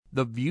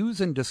The views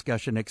and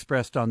discussion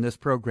expressed on this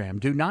program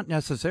do not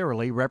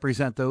necessarily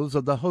represent those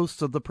of the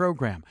hosts of the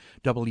program,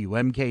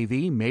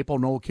 WMKV, Maple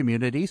Knoll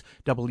Communities,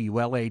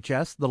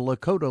 WLHS, the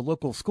Lakota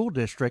Local School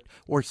District,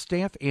 or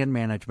staff and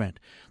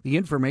management. The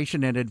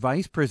information and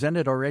advice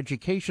presented are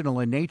educational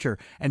in nature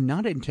and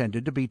not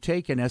intended to be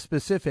taken as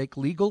specific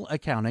legal,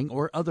 accounting,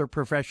 or other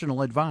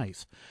professional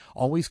advice.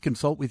 Always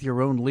consult with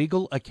your own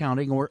legal,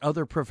 accounting, or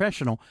other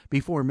professional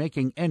before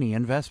making any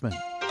investment.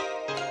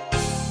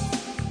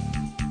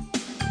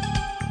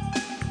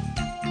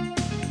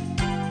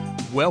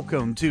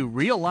 Welcome to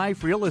Real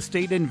Life Real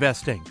Estate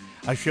Investing,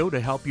 a show to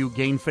help you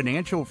gain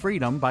financial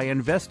freedom by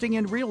investing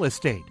in real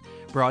estate.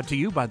 Brought to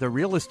you by the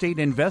Real Estate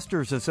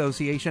Investors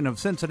Association of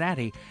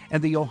Cincinnati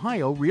and the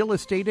Ohio Real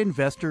Estate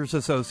Investors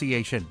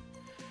Association.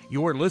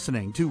 You're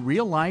listening to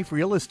Real Life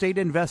Real Estate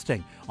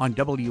Investing on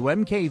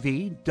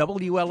WMKV,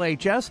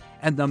 WLHS,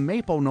 and the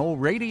Maple Knoll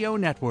Radio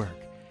Network.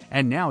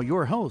 And now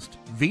your host,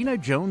 Vena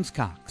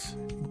Jones-Cox.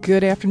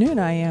 Good afternoon.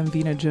 I am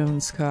Vena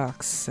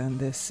Jones-Cox, and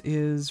this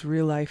is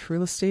Real Life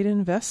Real Estate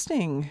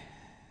Investing.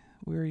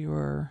 We're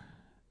your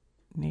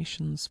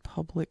nation's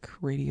public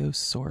radio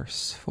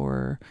source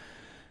for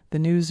the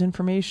news,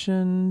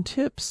 information,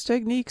 tips,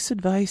 techniques,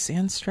 advice,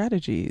 and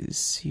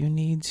strategies you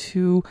need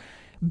to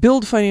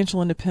build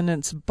financial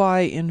independence by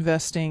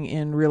investing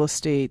in real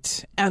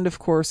estate and, of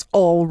course,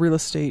 all real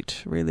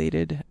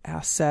estate-related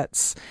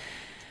assets.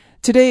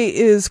 Today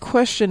is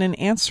question and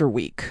answer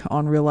week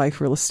on Real Life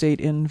Real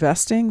Estate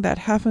Investing. That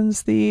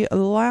happens the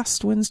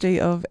last Wednesday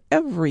of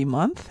every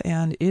month,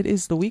 and it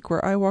is the week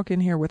where I walk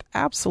in here with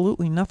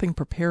absolutely nothing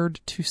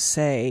prepared to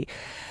say.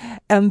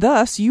 And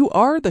thus, you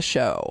are the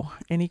show.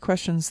 Any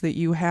questions that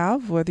you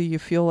have, whether you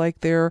feel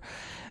like they're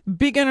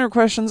beginner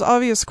questions,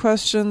 obvious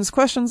questions,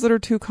 questions that are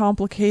too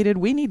complicated,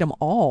 we need them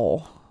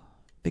all,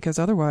 because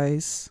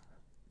otherwise,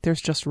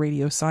 there's just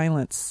radio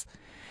silence.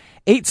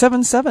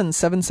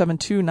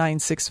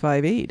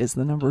 877-772-9658 is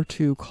the number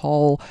to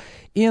call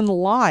in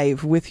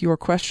live with your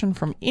question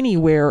from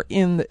anywhere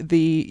in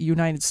the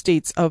United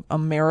States of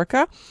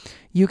America.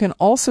 You can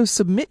also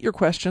submit your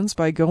questions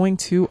by going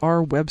to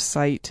our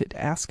website at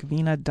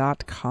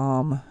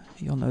askvena.com.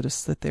 You'll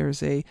notice that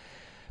there's a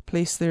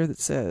place there that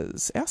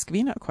says Ask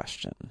Vena a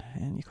Question.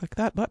 And you click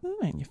that button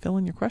and you fill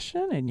in your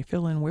question and you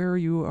fill in where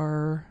you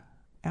are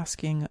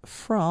asking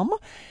from,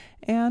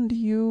 and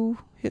you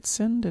hit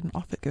send, and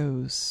off it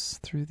goes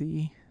through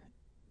the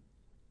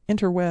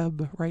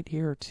interweb right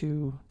here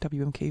to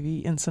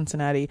WMKV in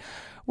Cincinnati,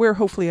 where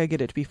hopefully I get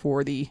it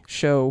before the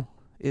show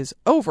is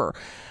over.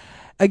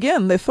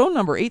 Again, the phone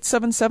number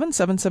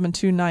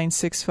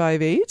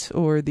 877-772-9658,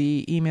 or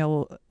the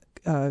email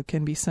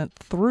can be sent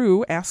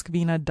through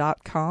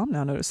askvena.com.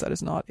 Now notice that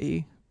is not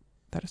a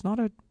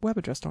web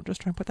address. Don't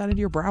just try and put that into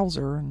your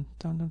browser, and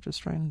don't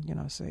just try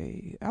and,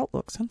 say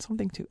Outlook. Send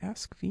something to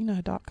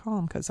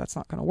askvena.com, because that's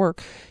not going to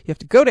work. You have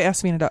to go to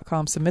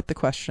askvena.com, submit the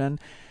question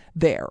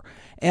there.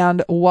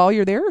 And while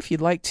you're there, if you'd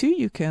like to,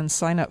 you can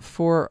sign up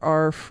for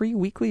our free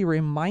weekly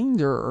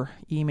reminder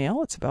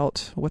email. It's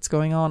about what's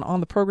going on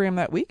the program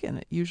that week, and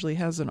it usually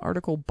has an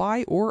article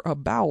by or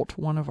about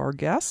one of our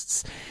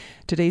guests.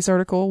 Today's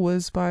article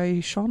was by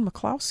Sean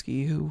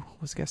McCloskey, who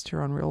was a guest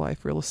here on Real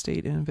Life Real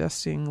Estate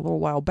Investing a little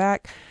while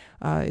back.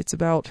 It's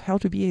about how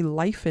to be a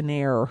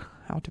life-in-air,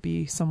 how to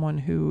be someone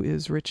who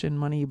is rich in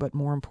money, but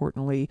more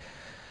importantly,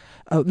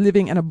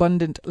 living an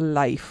abundant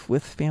life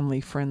with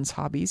family, friends,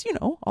 hobbies,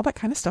 all that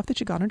kind of stuff that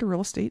you got into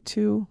real estate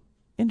to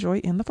enjoy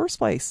in the first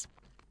place.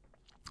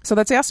 So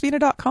that's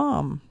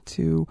askvena.com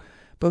to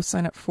both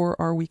sign up for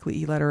our weekly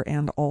e-letter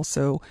and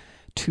also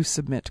to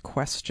submit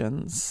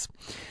questions.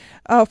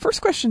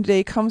 First question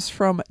today comes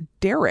from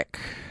Derek,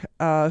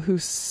 who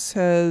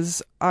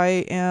says,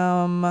 I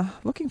am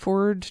looking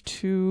forward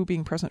to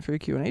being present for your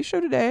Q&A show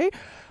today.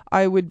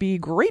 I would be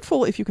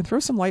grateful if you can throw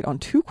some light on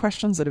two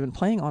questions that have been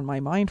playing on my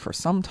mind for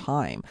some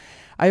time.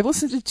 I have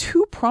listened to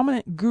two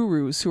prominent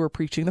gurus who are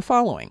preaching the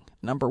following.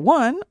 Number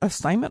one,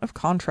 assignment of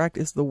contract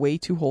is the way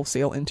to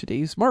wholesale in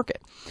today's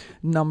market.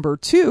 Number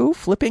two,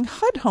 flipping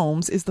HUD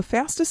homes is the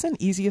fastest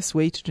and easiest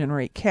way to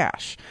generate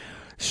cash.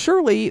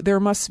 Surely there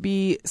must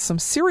be some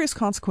serious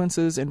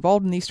consequences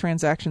involved in these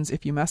transactions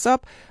if you mess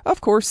up. Of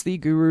course, the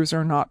gurus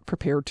are not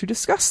prepared to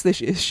discuss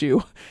this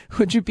issue.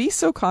 Would you be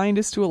so kind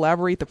as to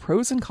elaborate the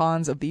pros and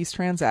cons of these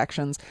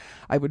transactions?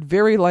 I would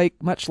very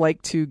much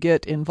like to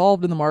get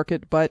involved in the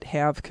market, but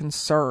have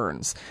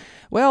concerns.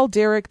 Well,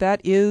 Derek,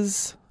 that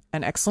is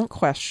an excellent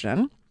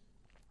question.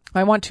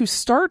 I want to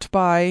start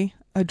by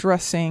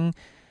addressing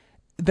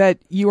that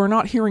you are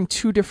not hearing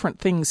two different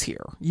things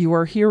here. You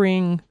are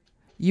hearing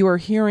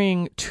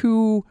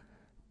two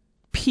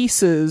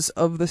pieces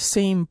of the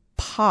same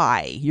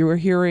pie. You are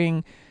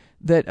hearing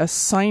that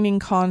assigning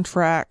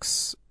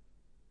contracts,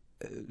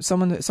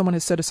 someone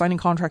has said assigning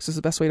contracts is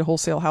the best way to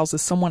wholesale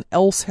houses. Someone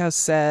else has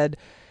said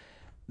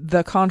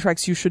the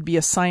contracts you should be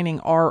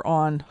assigning are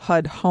on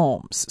HUD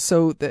homes.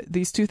 So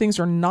these two things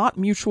are not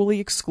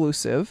mutually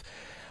exclusive.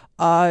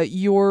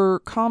 Your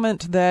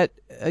comment that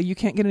you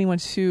can't get anyone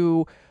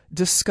to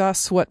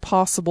discuss what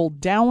possible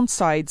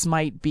downsides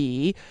might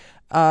be,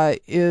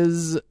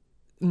 is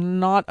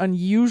not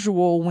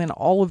unusual when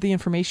all of the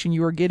information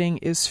you are getting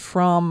is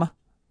from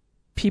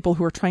people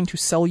who are trying to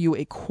sell you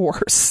a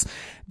course,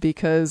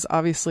 because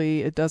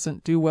obviously it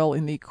doesn't do well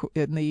in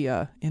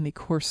the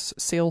course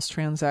sales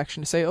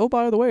transaction to say, oh,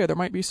 by the way, there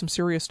might be some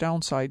serious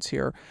downsides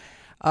here.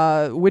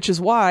 Which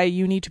is why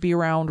you need to be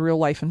around real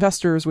life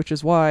investors, which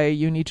is why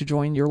you need to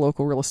join your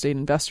local real estate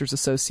investors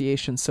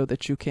association so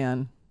that you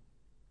can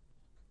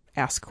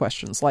ask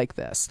questions like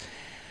this.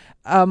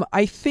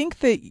 I think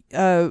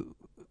that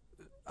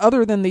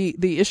other than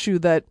the issue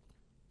that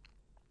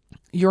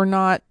you're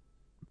not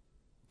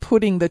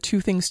putting the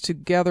two things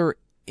together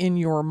in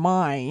your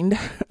mind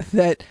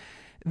that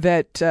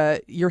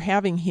you're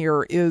having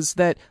here, is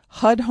that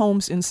HUD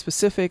homes in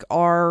specific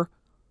are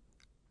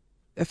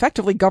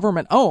effectively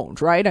government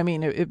owned, right? I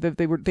mean, if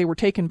they were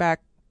taken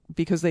back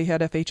because they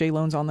had FHA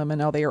loans on them, and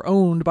now they are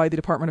owned by the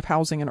Department of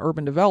Housing and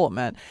Urban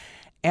Development.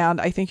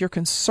 And I think your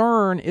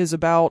concern is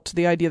about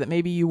the idea that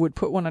maybe you would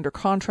put one under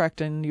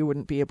contract and you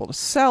wouldn't be able to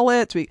sell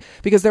it,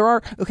 because there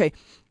are, okay,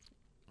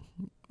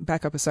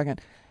 back up a second.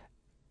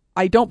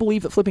 I don't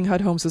believe that flipping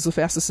HUD homes is the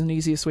fastest and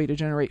easiest way to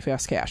generate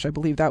fast cash. I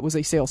believe that was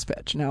a sales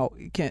pitch. Now,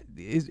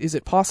 is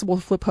it possible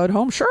to flip HUD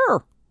homes?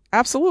 Sure.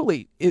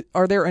 Absolutely.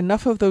 Are there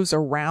enough of those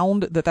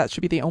around that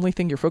should be the only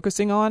thing you're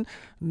focusing on?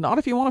 Not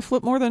if you want to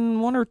flip more than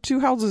one or two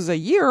houses a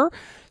year.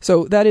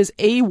 So that is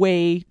a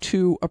way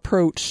to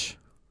approach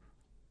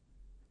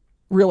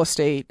real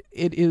estate.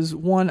 It is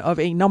one of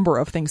a number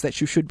of things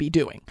that you should be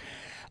doing.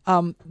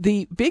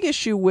 The big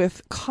issue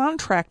with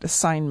contract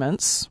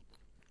assignments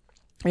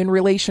in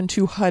relation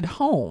to HUD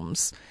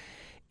homes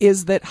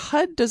is that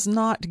HUD does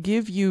not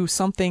give you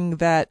something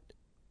that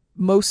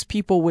most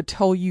people would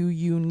tell you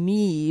you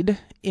need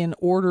in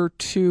order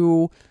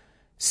to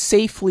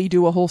safely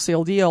do a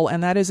wholesale deal,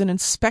 and that is an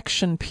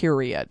inspection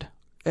period.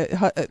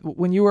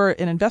 When you are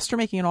an investor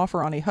making an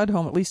offer on a HUD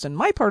home, at least in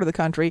my part of the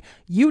country,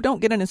 you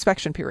don't get an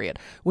inspection period.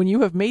 When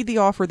you have made the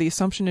offer, the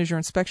assumption is your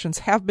inspections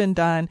have been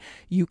done.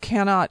 You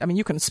cannot, I mean,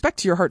 you can inspect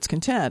to your heart's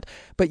content,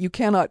 but you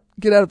cannot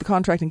get out of the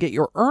contract and get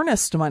your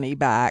earnest money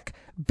back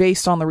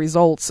based on the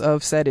results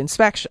of said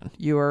inspection.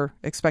 You are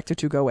expected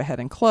to go ahead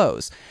and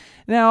close.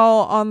 Now,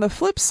 on the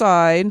flip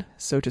side,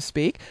 so to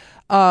speak,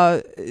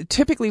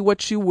 typically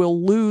what you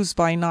will lose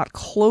by not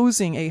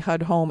closing a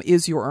HUD home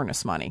is your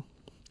earnest money,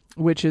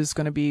 which is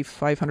going to be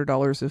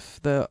 $500 if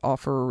the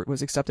offer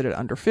was accepted at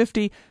under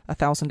 $50,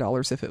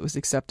 $1,000 if it was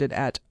accepted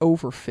at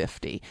over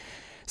 $50.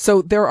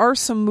 So there are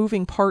some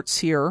moving parts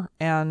here,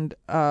 and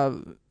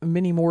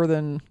many more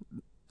than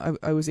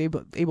I was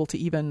able to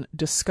even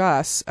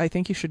discuss. I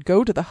think you should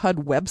go to the HUD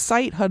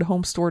website,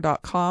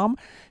 HUDhomestore.com,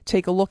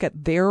 take a look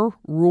at their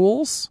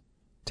rules,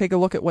 take a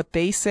look at what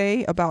they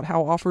say about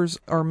how offers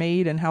are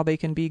made and how they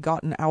can be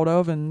gotten out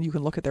of, and you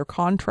can look at their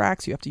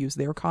contracts. You have to use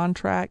their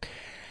contract.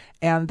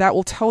 And that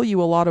will tell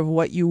you a lot of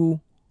what you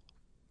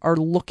are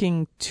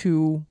looking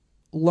to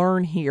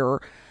learn here.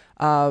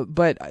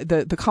 But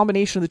the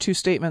combination of the two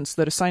statements,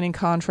 that assigning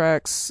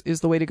contracts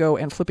is the way to go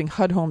and flipping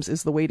HUD homes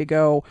is the way to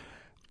go,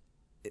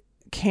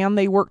 can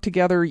they work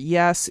together?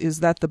 Yes. Is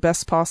that the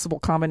best possible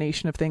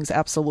combination of things?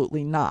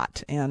 Absolutely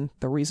not. And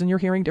the reason you're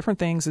hearing different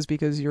things is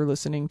because you're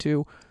listening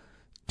to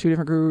two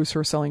different gurus who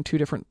are selling two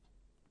different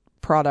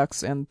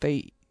products, and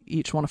they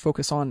each want to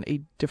focus on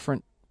a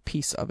different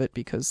piece of it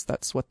because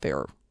that's what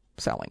they're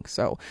selling.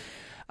 So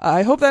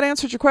I hope that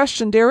answered your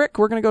question, Derek.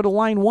 We're going to go to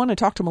line 1 and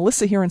talk to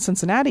Melissa here in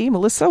Cincinnati.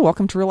 Melissa,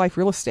 welcome to Real Life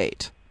Real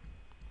Estate.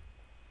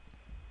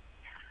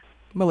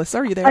 Melissa,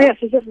 are you there? Yes,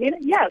 is this Vina?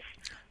 Yes.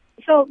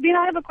 So, Vina,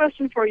 I have a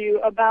question for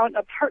you about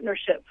a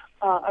partnership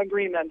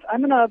agreement.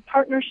 I'm in a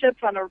partnership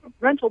on a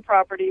rental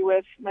property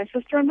with my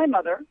sister and my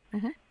mother,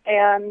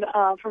 and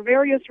for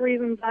various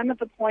reasons, I'm at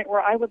the point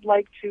where I would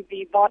like to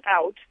be bought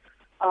out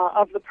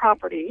of the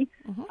property,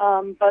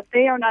 but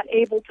they are not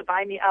able to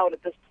buy me out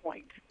at this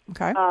point.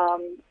 Okay.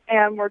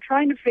 And we're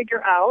trying to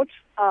figure out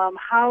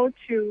how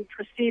to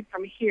proceed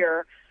from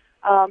here.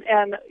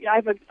 And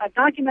I've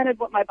documented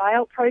what my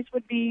buyout price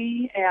would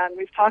be, and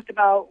we've talked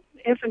about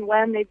if and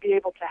when they'd be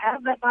able to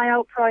have that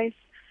buyout price.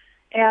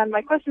 And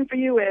my question for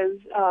you is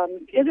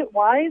it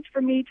wise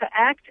for me to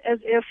act as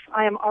if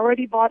I am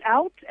already bought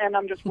out and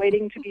I'm just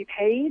waiting to be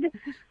paid?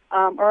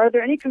 Or are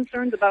there any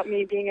concerns about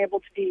me being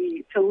able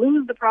to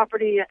lose the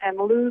property and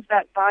lose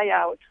that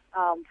buyout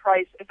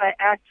price if I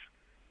act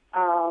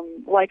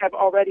like I've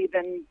already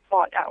been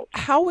bought out?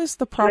 How is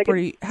the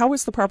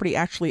property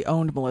actually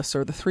owned, Melissa?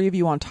 Are the three of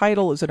you on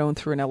title? Is it owned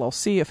through an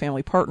LLC, a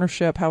family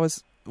partnership? How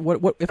is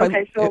what if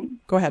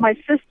go ahead. My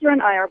sister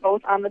and I are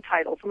both on the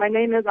title. So my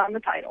name is on the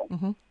title.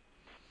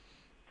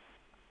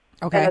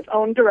 Okay. And it's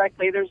owned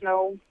directly. There's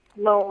no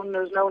loan,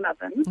 there's no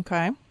nothing.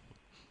 Okay.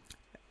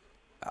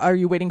 Are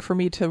you waiting for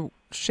me to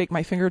shake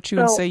my finger at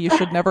you and say you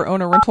should never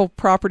own a rental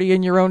property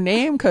in your own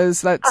name? Because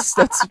that's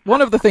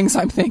one of the things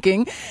I'm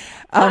thinking.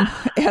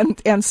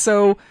 And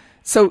so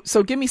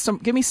give me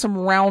some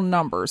round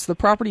numbers. The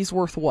property's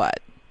worth what?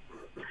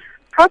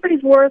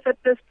 Property's worth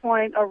at this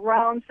point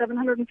around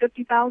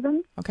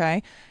 $750,000.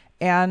 Okay.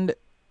 And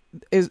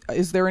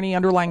is there any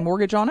underlying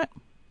mortgage on it?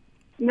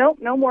 Nope,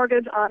 no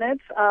mortgage on it.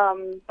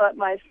 But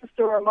my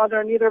sister or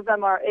mother, neither of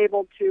them are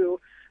able to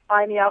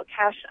buy me out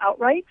cash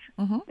outright,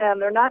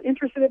 and they're not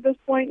interested at this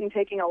point in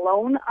taking a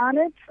loan on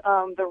it.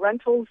 The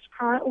rentals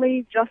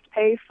currently just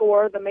pay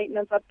for the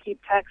maintenance, upkeep,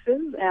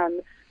 taxes,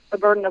 and the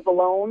burden of the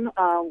loan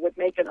would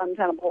make it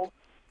untenable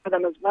for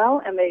them as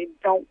well, and they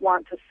don't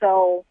want to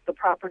sell the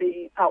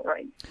property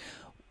outright.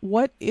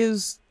 What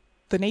is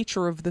the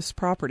nature of this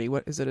property?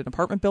 What is it? An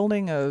apartment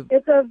building?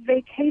 It's a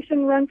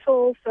vacation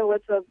rental, so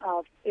it's a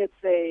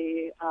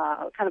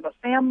kind of a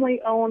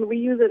family-owned. We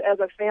use it as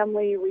a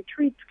family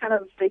retreat kind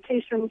of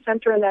vacation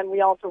center, and then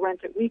we also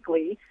rent it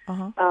weekly.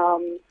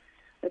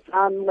 It's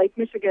on Lake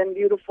Michigan,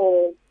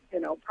 beautiful,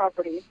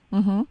 property.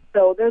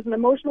 So there's an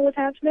emotional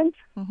attachment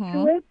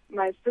to it.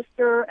 My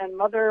sister and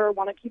mother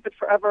want to keep it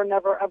forever,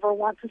 never ever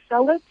want to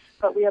sell it,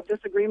 but we have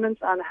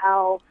disagreements on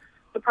how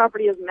the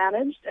property is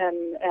managed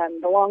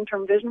and the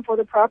long-term vision for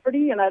the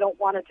property, and I don't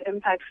want it to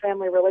impact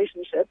family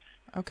relationships.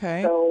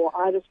 Okay. So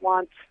I just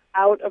want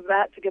out of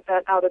that to get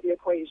that out of the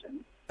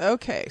equation.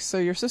 Okay, so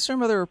your sister and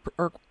mother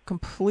are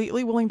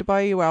completely willing to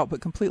buy you out,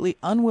 but completely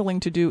unwilling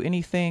to do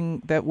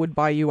anything that would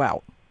buy you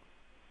out.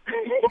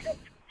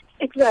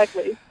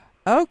 Exactly.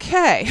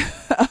 Okay.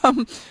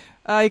 You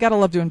gotta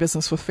love doing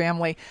business with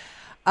family.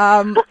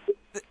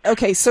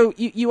 Okay, so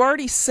you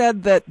already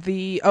said that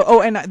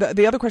and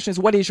the other question is,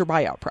 what is your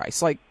buyout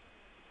price?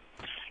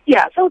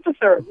 Yeah, so it's a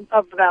third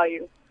of the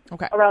value.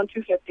 Okay. Around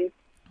 $250.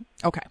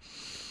 Okay.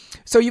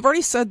 So you've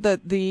already said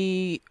that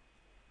the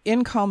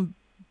income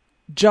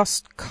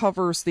just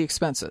covers the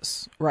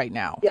expenses right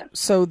now. Yeah.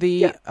 So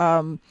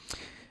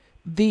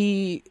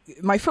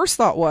my first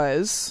thought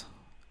was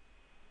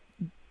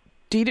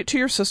deed it to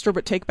your sister,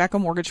 but take back a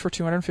mortgage for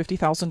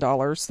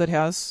 $250,000 that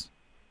has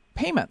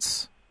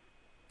payments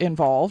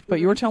involved. But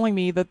you were telling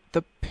me that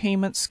the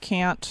payments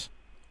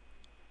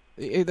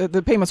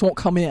the payments won't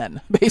come in,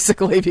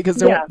 basically, because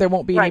there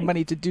won't be any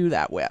money to do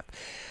that with.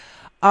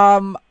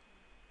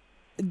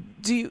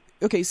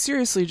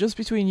 Seriously, just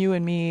between you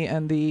and me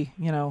and the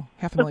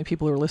 500,000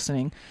 people who are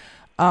listening,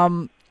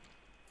 do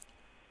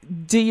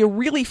you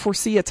really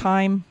foresee a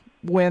time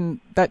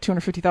when that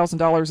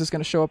 $250,000 is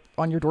going to show up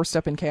on your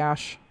doorstep in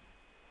cash?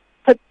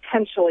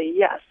 Potentially,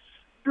 yes.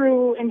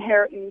 Through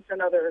inheritance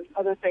and other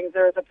things,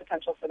 there is a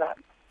potential for that.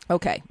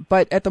 Okay,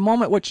 but at the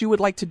moment, what you would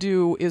like to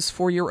do is,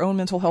 for your own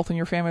mental health and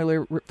your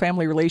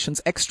family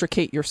relations,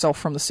 extricate yourself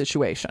from the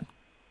situation.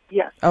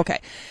 Yes. Okay,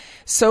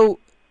 so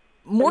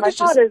mortgages.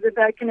 My thought is that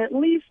I can at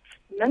least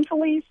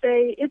mentally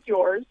say it's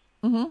yours.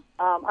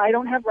 I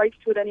don't have rights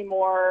to it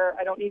anymore.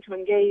 I don't need to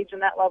engage in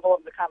that level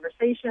of the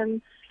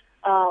conversation.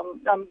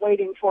 I'm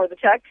waiting for the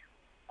check.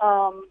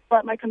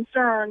 But my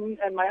concern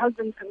and my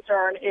husband's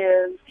concern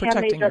is,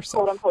 can they just,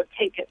 quote unquote,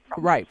 take it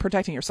from me? Right,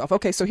 protecting yourself.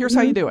 Okay, so here's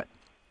how you do it.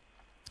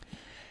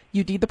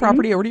 You deed the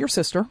property over to your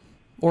sister,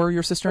 or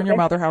your sister and your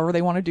mother, however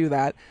they want to do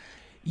that.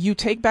 You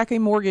take back a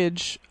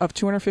mortgage of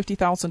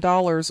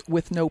 $250,000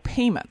 with no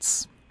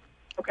payments.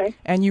 Okay.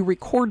 And you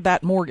record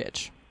that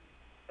mortgage.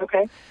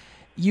 Okay.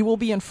 You will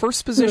be in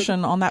first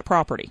position on that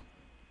property.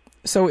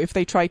 So if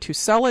they try to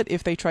sell it,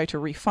 if they try to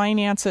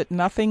refinance it,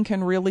 nothing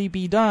can really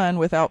be done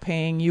without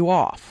paying you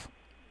off.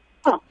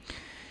 Huh.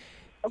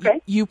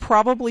 Okay. You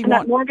probably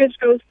want... that mortgage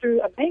goes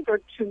through a bank or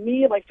to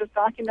me, just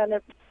document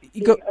it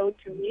being owed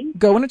to me?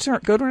 Go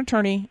to an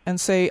attorney and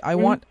say, I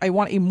want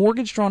a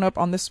mortgage drawn up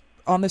on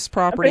this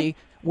property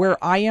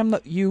where I am,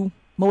 you,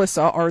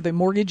 Melissa, are the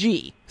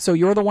mortgagee. So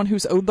you're the one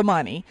who's owed the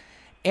money.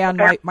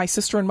 And my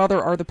sister and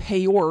mother are the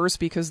payors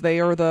because they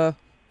are the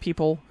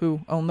people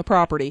who own the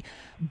property.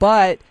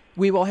 But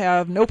we will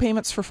have no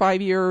payments for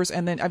 5 years,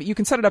 and then you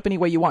can set it up any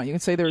way you want. You can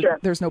say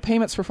there's no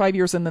payments for 5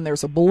 years, and then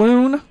there's a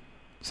balloon.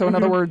 So in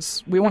other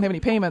words, we won't have any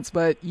payments,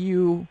 but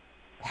you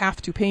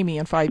have to pay me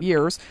in 5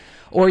 years.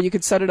 Or you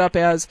could set it up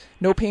as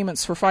no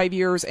payments for 5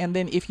 years, and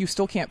then if you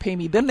still can't pay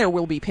me, then there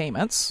will be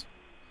payments.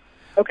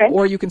 Okay.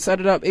 Or you can set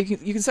it up. You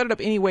can set it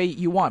up any way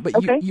you want.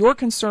 But your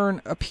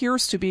concern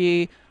appears to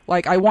be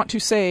I want to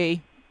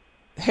say,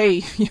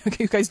 hey,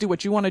 you guys do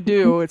what you want to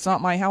do. It's not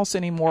my house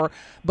anymore.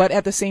 But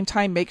at the same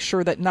time, make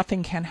sure that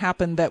nothing can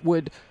happen that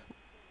would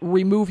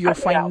remove your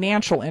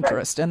financial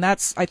interest. And I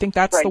think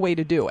that's the way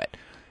to do it.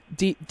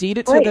 Deed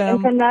it to them.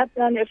 And can that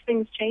then, if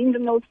things change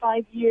in those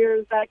 5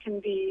 years, that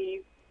can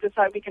be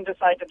we can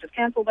decide to just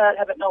cancel that,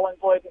 have it null and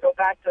void, and go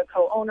back to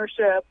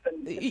co-ownership,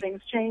 and if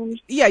things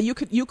change. Yeah, you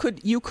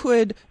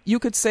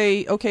could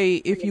say, okay,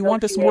 if you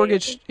want this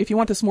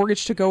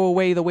mortgage to go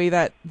away,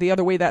 the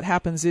other way that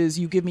happens is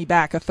you give me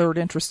back a third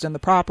interest in the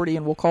property,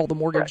 and we'll call the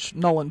mortgage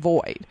null and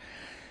void.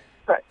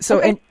 Right. So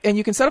and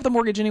you can set up the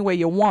mortgage any way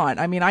you want.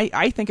 I mean,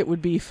 I think it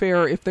would be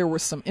fair if there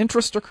was some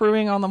interest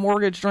accruing on the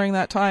mortgage during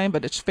that time,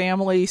 but it's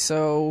family,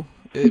 so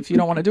if you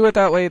don't want to do it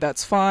that way,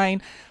 that's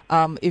fine.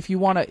 If you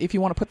want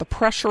to put the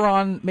pressure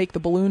on, make the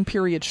balloon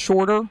period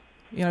shorter.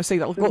 Say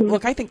that.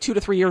 Look, I think 2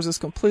 to 3 years is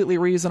completely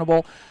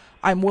reasonable.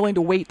 I'm willing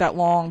to wait that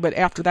long, but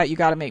after that, you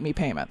got to make me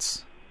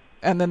payments.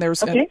 And then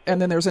there's and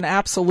then there's an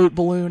absolute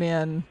balloon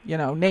in,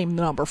 name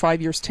the number,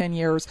 5 years, 10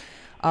 years.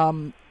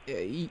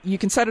 you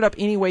can set it up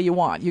any way you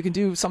want. You can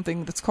do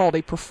something that's called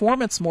a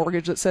performance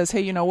mortgage that says,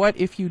 hey, you know what?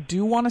 If you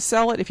do want to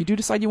sell it, if you do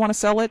decide you want to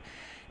sell it,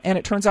 and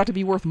it turns out to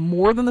be worth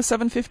more than the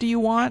 $750 you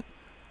want,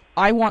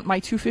 I want my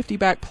 $250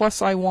 back,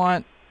 plus I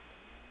want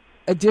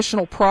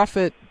additional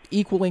profit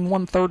equaling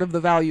 1/3 of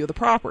the value of the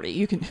property.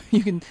 You can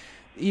do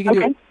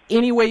it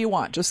any way you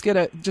want. Just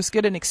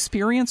get an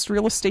experienced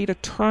real estate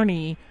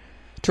attorney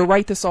to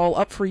write this all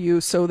up for you,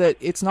 so that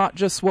it's not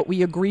just what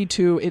we agreed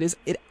to.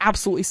 It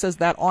absolutely says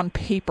that on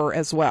paper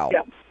as well.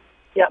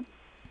 Yep.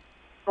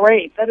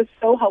 Great. That is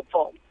so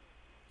helpful.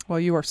 Well,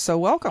 you are so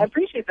welcome. I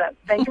appreciate that.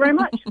 Thank you very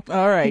much.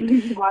 All right.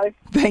 Bye.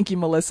 Thank you,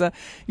 Melissa.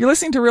 You're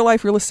listening to Real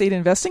Life Real Estate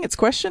Investing. It's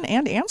question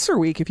and answer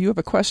week. If you have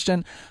a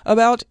question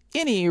about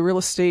any real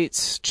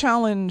estate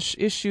challenge,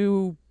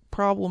 issue,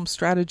 problem,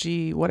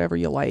 strategy, whatever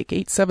you like,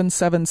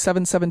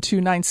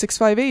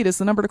 877-772-9658 is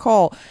the number to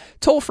call.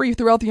 Toll free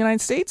throughout the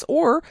United States,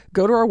 or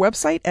go to our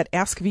website at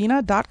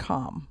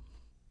askvina.com.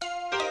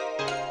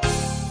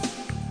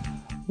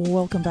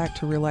 Welcome back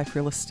to Real Life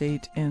Real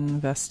Estate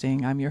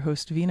Investing. I'm your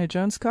host, Vina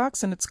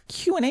Jones-Cox, and it's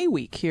Q&A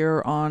week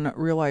here on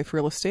Real Life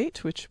Real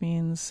Estate, which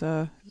means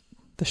the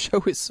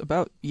show is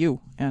about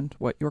you and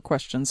what your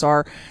questions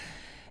are.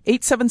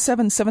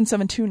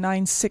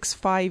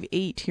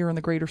 877-772-9658 here in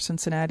the greater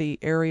Cincinnati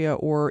area,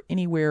 or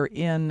anywhere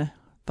in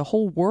the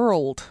whole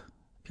world.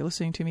 If you're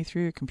listening to me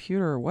through your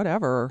computer or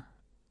whatever,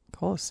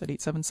 call us at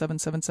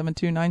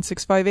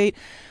 877-772-9658,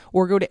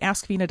 or go to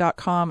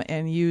askvina.com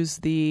and use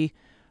the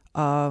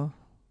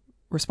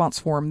response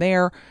form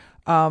there.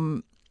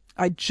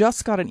 I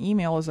just got an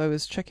email as I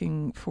was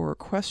checking for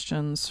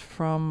questions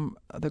from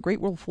the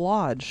Great Wolf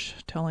Lodge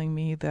telling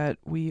me that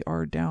we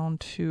are down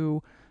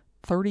to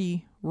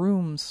 30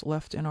 rooms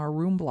left in our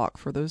room block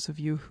for those of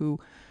you who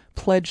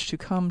pledged to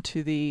come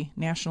to the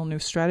National New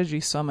Strategy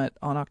Summit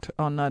on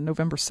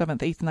November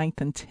 7th, 8th,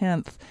 9th, and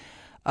 10th.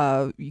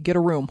 You get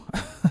a room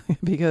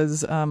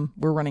because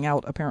we're running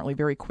out apparently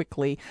very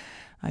quickly.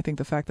 I think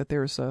the fact that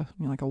there's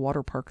like a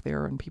water park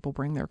there and people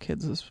bring their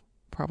kids is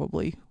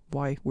probably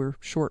why we're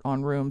short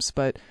on rooms.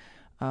 But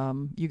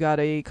you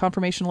got a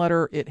confirmation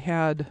letter. It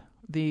had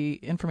the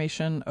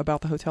information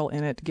about the hotel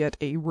in it. Get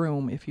a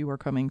room if you are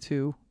coming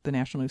to the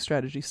National New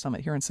Strategy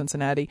Summit here in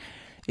Cincinnati.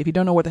 If you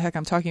don't know what the heck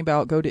I'm talking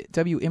about, go to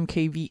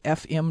wmkvfm.org.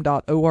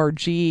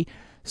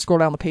 Scroll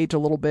down the page a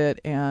little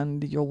bit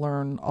and you'll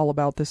learn all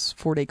about this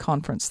 4-day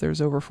conference.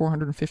 There's over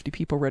 450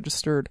 people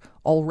registered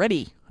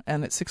already,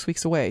 and it's 6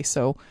 weeks away.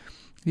 So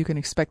you can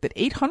expect that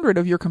 800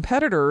 of your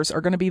competitors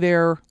are going to be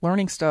there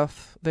learning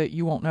stuff that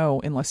you won't know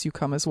unless you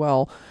come as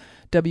well.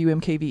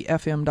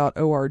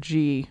 wmkvfm.org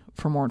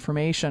for more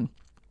information.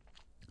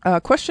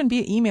 Question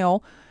via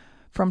email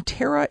from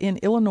Tara in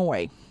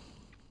Illinois.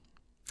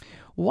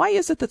 Why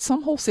is it that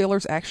some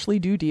wholesalers actually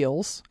do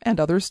deals and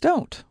others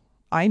don't?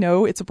 I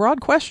know it's a broad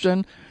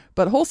question,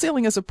 but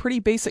wholesaling is a pretty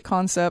basic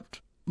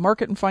concept.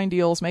 Market and find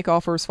deals, make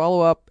offers,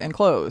 follow up, and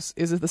close.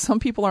 Is it that some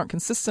people aren't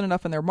consistent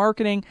enough in their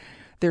marketing?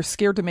 They're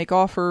scared to make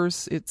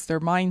offers. It's their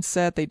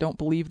mindset. They don't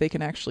believe they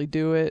can actually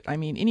do it. I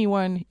mean,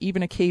 anyone,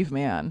 even a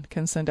caveman,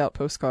 can send out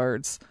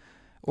postcards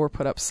or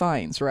put up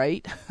signs,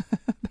 right?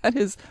 That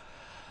is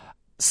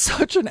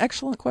such an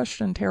excellent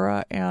question,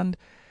 Tara. And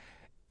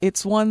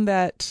it's one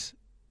that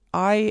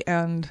I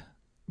and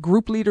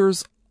group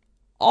leaders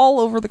all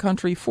over the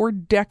country for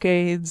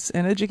decades,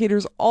 and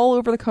educators all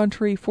over the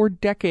country for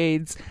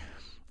decades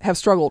have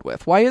struggled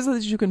with. Why is it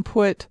that you can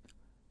put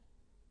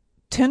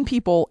 10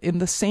 people in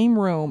the same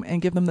room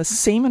and give them the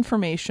same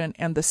information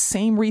and the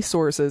same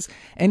resources,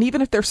 and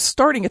even if they're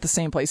starting at the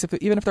same place,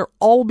 even if they're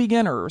all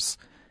beginners,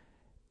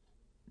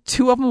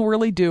 2 of them will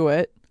really do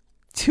it.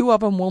 2 of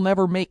them will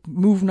never make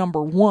move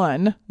number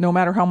 1, no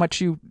matter how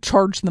much you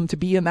charge them to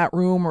be in that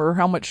room or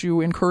how much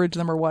you encourage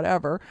them or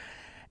whatever.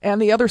 And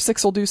the other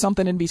 6 will do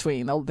something in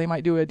between. They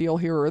might do a deal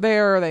here or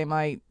there. They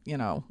might,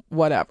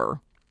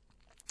 whatever.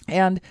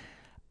 And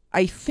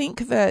I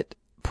think that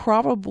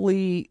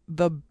probably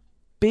the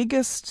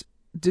biggest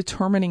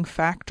determining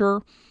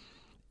factor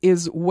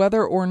is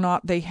whether or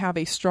not they have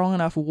a strong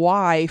enough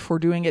why for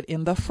doing it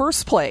in the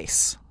first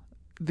place.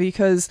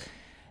 Because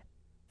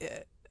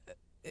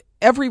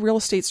every real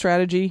estate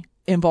strategy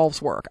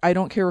involves work. I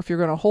don't care if you're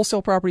going to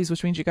wholesale properties,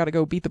 which means you got to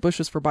go beat the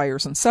bushes for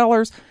buyers and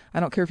sellers. I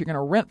don't care if you're going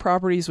to rent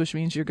properties, which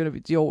means you're going to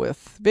deal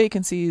with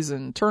vacancies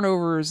and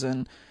turnovers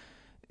and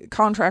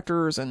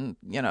contractors and,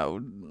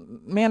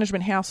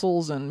 management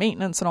hassles and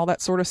maintenance and all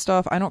that sort of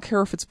stuff. I don't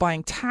care if it's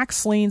buying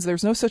tax liens.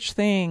 There's no such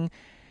thing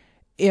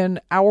in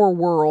our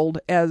world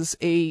as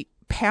a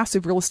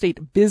passive real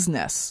estate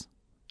business.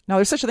 Now,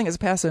 there's such a thing as a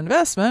passive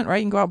investment, right?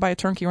 You can go out and buy a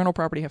turnkey rental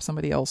property, have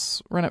somebody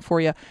else rent it for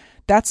you.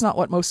 That's not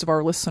what most of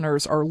our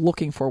listeners are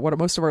looking for. What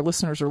most of our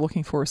listeners are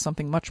looking for is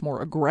something much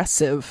more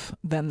aggressive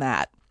than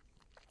that.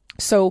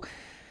 So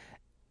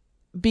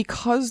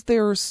because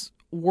there's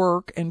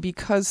work and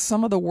because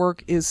some of the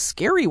work is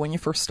scary when you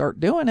first start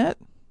doing it,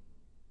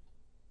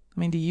 I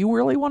mean, do you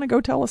really want to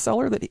go tell a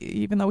seller that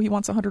even though he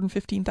wants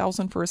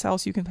 $115,000 for his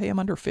house, you can pay him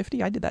under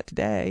 $50,000? I did that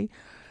today.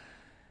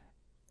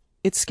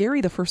 It's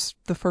scary the first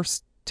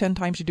 10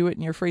 times you do it,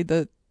 and you're afraid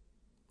that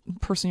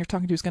person you're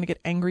talking to is going to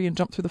get angry and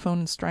jump through the phone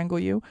and strangle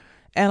you.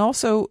 And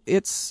also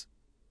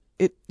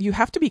you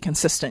have to be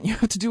consistent. You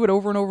have to do it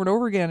over and over and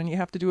over again, and you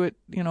have to do it,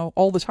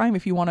 all the time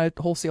if you want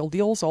to wholesale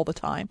deals all the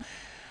time.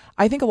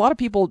 I think a lot of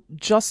people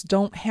just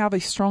don't have a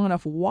strong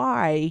enough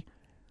why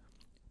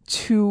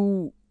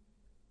to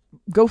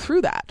go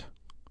through that.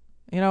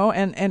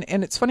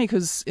 And it's funny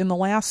because in the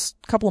last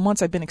couple of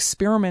months I've been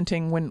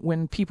experimenting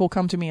when people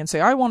come to me and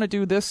say, I want to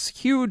do this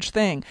huge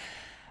thing.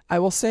 I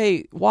will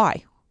say,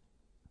 why?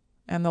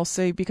 And they'll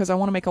say, because I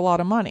want to make a lot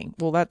of money.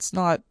 Well, that's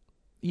not,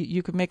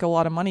 you could make a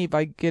lot of money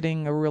by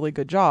getting a really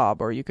good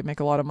job, or you could make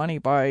a lot of money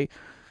by,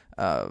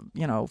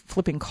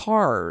 flipping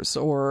cars,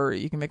 or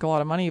you can make a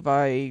lot of money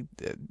by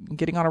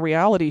getting on a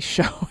reality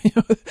show.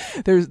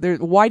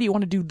 Why do you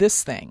want to do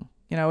this thing?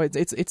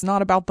 It's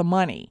not about the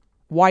money.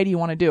 Why do you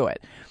want to do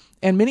it?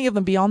 And many of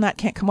them beyond that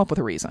can't come up with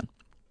a reason.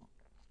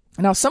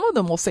 Now, some of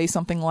them will say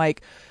something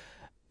like,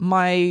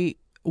 my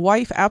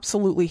wife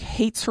absolutely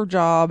hates her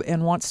job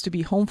and wants to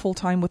be home full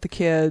time with the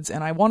kids,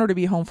 and I want her to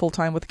be home full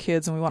time with the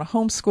kids, and we want to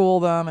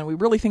homeschool them, and we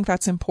really think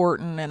that's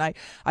important. And I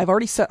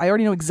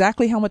already know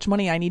exactly how much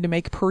money I need to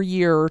make per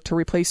year to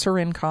replace her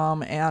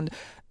income, and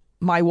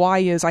my why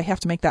is I have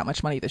to make that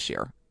much money this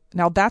year.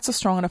 Now, that's a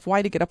strong enough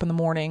why to get up in the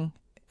morning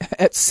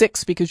at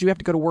 6 because you have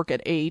to go to work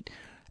at 8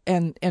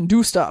 and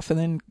do stuff, and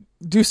then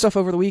do stuff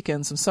over the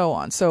weekends and so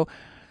on. So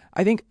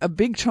I think a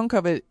big chunk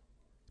of it,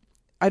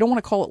 I don't want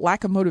to call it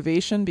lack of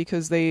motivation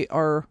because they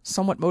are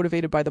somewhat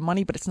motivated by the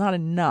money, but it's not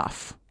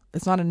enough.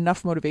 It's not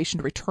enough motivation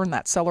to return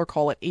that seller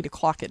call at 8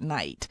 o'clock at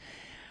night.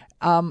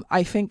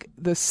 I think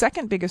the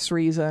second biggest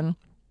reason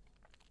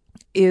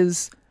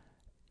is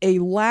a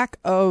lack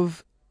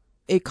of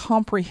a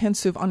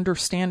comprehensive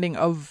understanding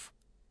of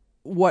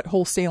what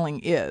wholesaling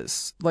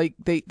is. Like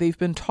they've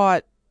been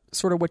taught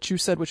sort of what you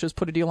said, which is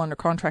put a deal under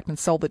contract and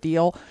sell the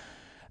deal,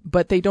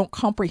 but they don't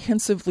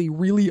comprehensively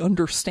really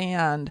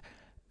understand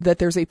that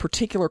there's a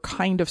particular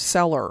kind of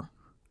seller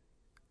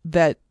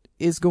that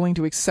is going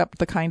to accept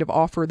the kind of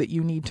offer that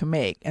you need to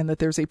make, and that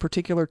there's a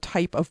particular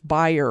type of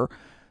buyer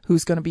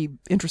who's going to be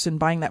interested in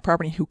buying that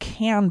property, who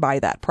can buy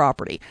that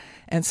property.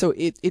 And so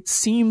it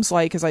seems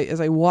like as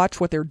I watch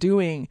what they're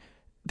doing,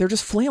 they're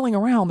just flailing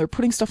around. They're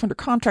putting stuff under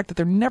contract that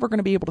they're never going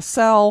to be able to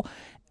sell.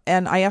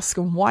 And I ask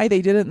them why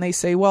they did it, and they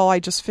say, well, I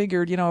just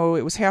figured, it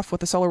was half what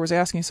the seller was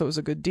asking, so it was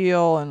a good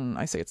deal. And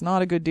I say, it's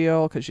not a good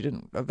deal because you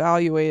didn't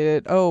evaluate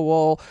it. Oh,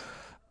 well,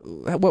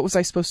 what was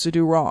I supposed to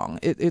do wrong?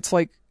 It's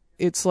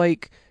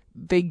like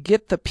they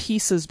get the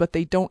pieces, but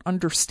they don't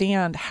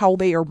understand how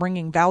they are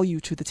bringing value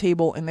to the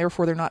table, and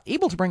therefore they're not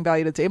able to bring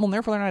value to the table, and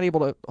therefore they're not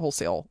able to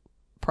wholesale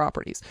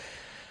properties.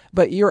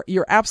 But you're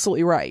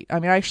absolutely right. I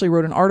mean, I actually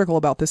wrote an article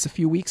about this a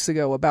few weeks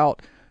ago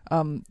about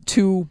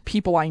 2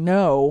 people I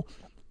know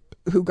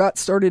who got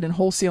started in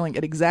wholesaling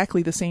at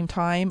exactly the same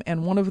time,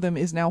 and one of them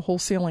is now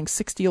wholesaling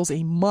 6 deals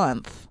a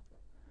month,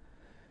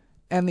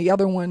 and the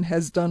other one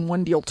has done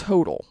 1 deal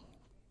total.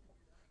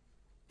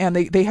 And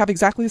they have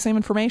exactly the same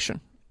information,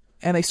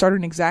 and they started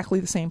in exactly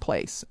the same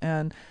place.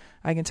 And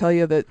I can tell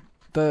you that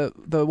the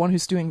one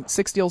who's doing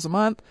 6 deals a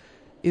month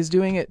is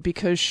doing it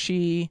because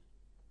she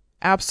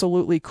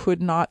absolutely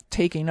could not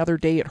take another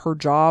day at her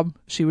job.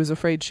 She was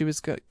afraid she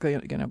was going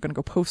to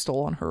go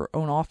postal on her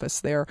own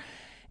office there,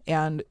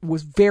 and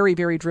was very,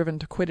 very driven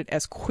to quit it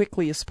as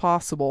quickly as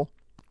possible.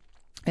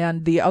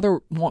 And the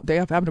other one, they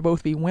happen to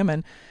both be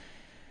women.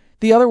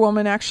 The other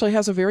woman actually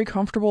has a very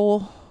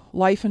comfortable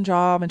life and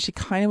job, and she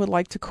kind of would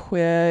like to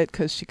quit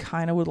because she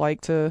kind of would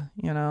like to,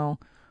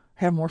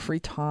 have more free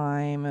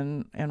time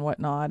and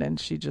whatnot. And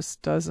she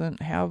just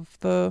doesn't have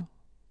the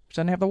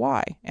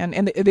why.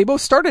 And they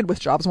both started with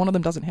jobs. One of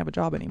them doesn't have a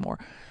job anymore.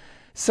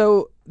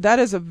 So that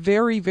is a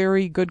very,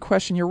 very good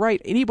question. You're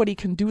right. Anybody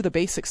can do the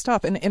basic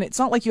stuff. And it's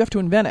not like you have to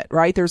invent it,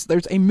 right? There's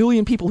a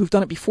million people who've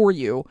done it before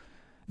you.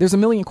 There's a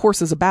million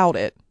courses about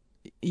it.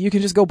 You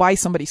can just go buy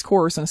somebody's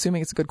course, and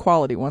assuming it's a good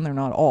quality one, they're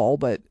not all,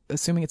 but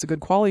assuming it's a good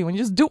quality one, you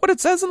just do what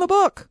it says in the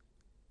book.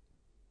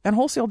 And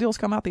wholesale deals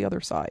come out the other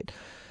side.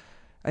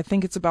 I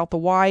think it's about the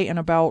why and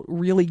about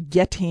really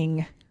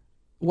getting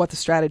what the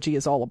strategy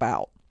is all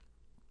about.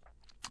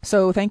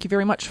 So thank you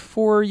very much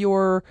for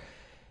your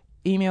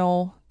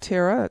email,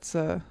 Tara. It's,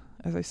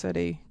 as I said,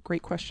 a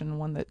great question,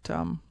 one that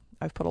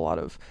I've put a lot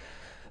of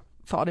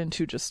thought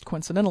into just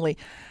coincidentally.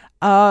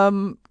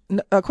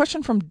 A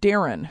question from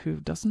Darren, who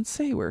doesn't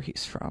say where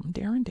he's from.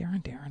 Darren,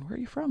 where are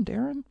you from,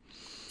 Darren?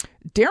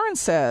 Darren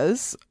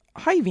says,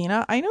 hi,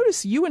 Vena. I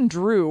notice you and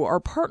Drew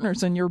are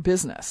partners in your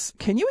business.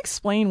 Can you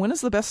explain when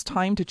is the best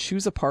time to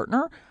choose a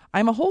partner?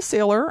 I'm a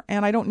wholesaler,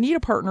 and I don't need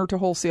a partner to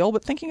wholesale,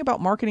 but thinking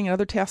about marketing and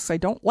other tasks I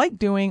don't like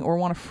doing or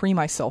want to free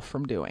myself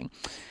from doing.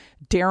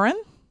 Darren,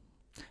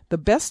 the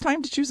best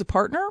time to choose a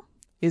partner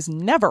is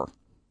never.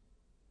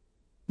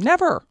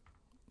 Never.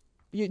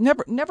 You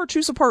never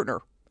choose a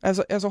partner as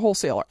a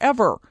wholesaler,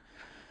 ever.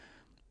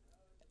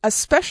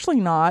 Especially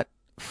not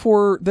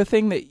for the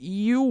thing that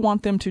you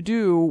want them to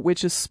do,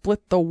 which is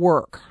split the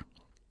work.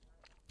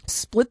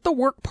 Split the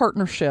work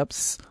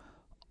partnerships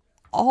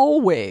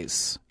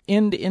always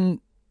end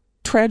in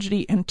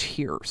tragedy and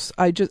tears.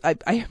 I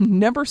have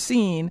never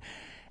seen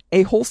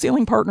a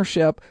wholesaling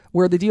partnership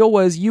where the deal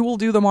was you will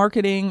do the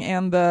marketing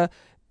and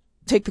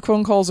take the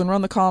phone calls and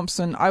run the comps,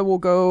 and I will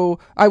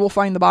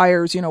find the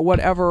buyers,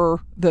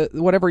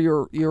 whatever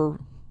your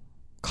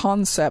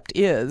concept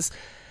is,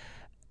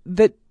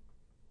 that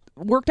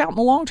worked out in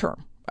the long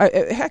term.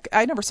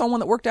 I never saw one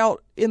that worked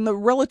out in the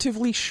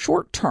relatively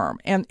short term.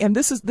 And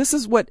this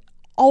is what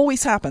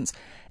always happens.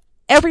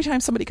 Every time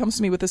somebody comes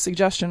to me with a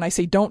suggestion, I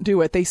say, don't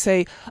do it. They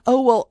say,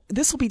 oh, well,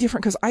 this will be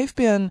different because I've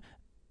been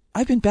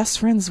best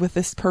friends with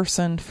this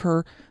person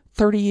for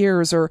 30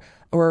 years, or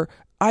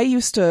I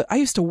used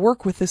to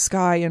work with this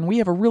guy and we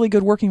have a really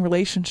good working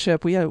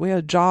relationship. We had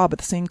a job at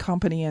the same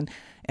company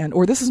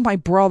or this is my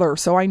brother,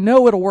 so I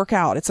know it'll work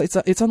out.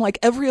 It's unlike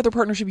every other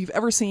partnership you've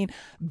ever seen.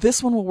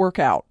 This one will work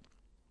out.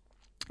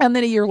 And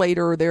then a year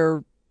later,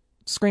 they're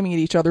screaming at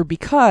each other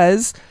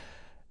because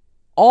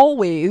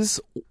always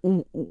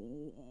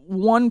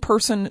one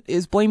person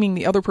is blaming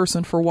the other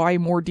person for why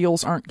more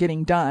deals aren't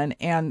getting done.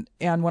 And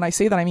when I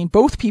say that, I mean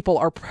both people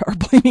are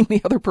blaming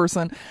the other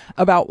person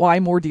about why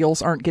more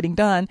deals aren't getting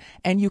done.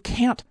 And you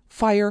can't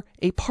fire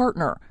a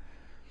partner.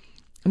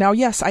 Now,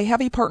 yes, I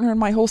have a partner in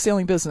my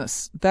wholesaling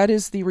business. That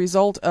is the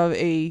result of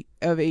a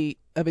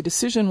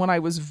decision when I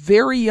was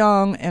very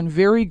young and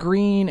very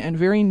green and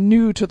very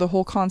new to the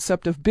whole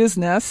concept of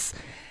business.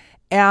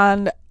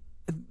 And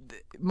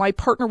my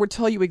partner would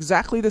tell you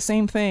exactly the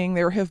same thing.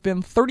 There have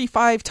been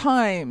 35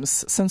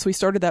 times since we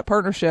started that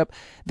partnership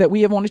that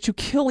we have wanted to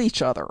kill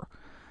each other.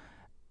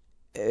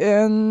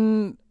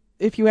 And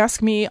if you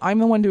ask me, I'm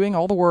the one doing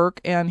all the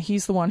work and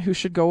he's the one who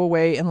should go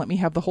away and let me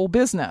have the whole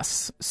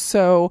business.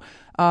 So,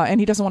 and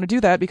he doesn't want to do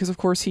that because of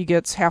course he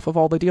gets half of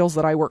all the deals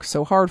that I work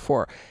so hard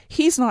for.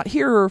 He's not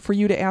here for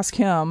you to ask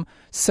him.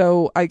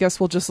 So I guess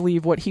we'll just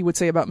leave what he would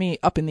say about me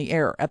up in the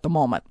air at the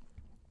moment.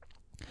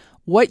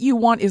 What you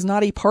want is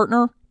not a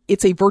partner.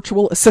 It's a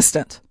virtual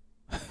assistant.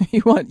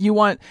 You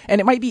want,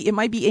 and it might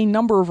be a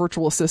number of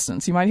virtual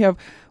assistants. You might have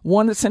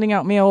one that's sending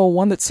out mail,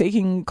 one that's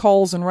taking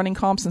calls and running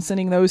comps and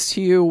sending those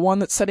to you, one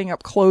that's setting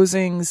up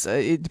closings.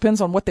 It depends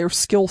on what their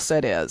skill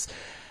set is.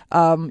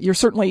 You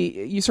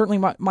certainly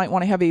might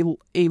want to have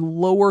a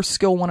lower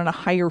skill one and a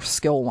higher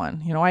skill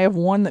one. I have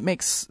one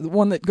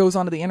that goes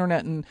onto the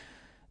internet and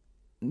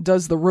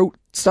does the rote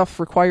stuff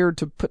required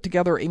to put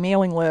together a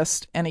mailing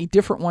list, and a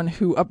different one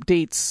who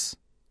updates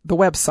the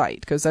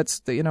website, because that's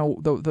the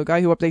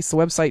guy who updates the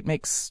website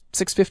makes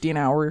 $6.50 an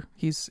hour.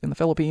 He's in the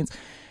Philippines.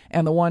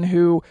 And the one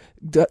who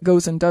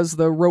goes and does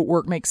the rote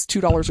work makes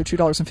 $2 or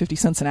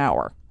 $2.50 an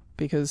hour,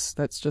 because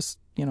that's just,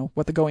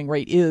 what the going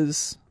rate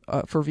is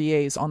for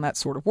VAs on that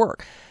sort of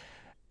work.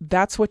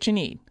 That's what you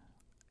need.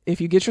 If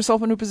you get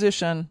yourself into a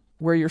position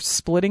where you're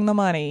splitting the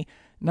money,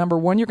 number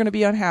one, you're going to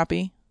be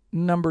unhappy.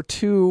 Number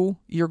two,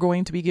 you're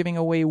going to be giving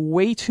away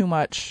way too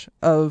much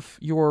of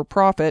your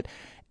profit.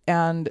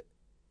 And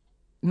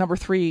number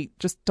three,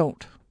 just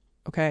don't.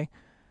 Okay?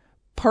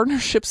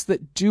 Partnerships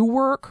that do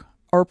work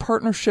are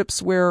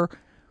partnerships where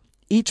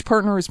each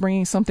partner is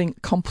bringing something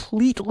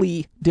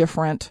completely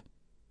different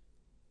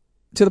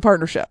to the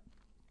partnership.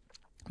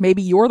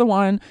 Maybe you're the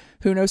one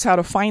who knows how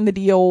to find the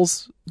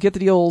deals, get the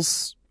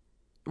deals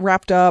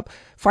wrapped up,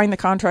 find the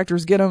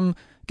contractors, get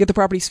the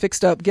properties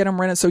fixed up, get them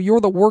rented. So you're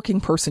the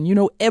working person. You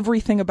know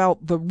everything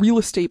about the real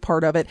estate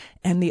part of it,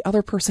 and the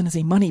other person is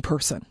a money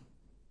person.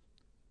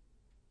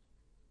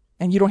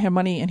 And you don't have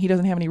money and he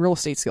doesn't have any real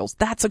estate skills.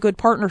 That's a good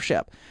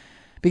partnership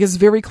because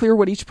it's very clear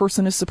what each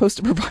person is supposed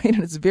to provide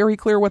and it's very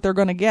clear what they're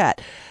going to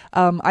get.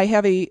 I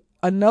have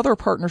another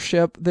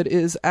partnership that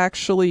is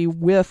actually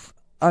with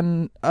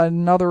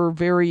another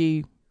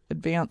very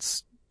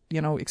advanced,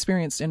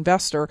 experienced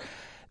investor,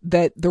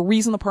 that the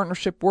reason the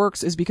partnership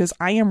works is because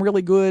I am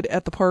really good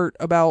at the part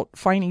about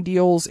finding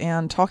deals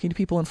and talking to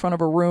people in front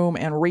of a room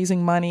and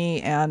raising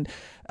money and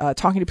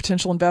talking to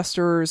potential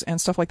investors and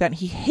stuff like that. And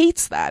he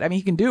hates that. I mean,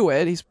 he can do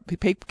it. He's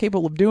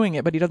capable of doing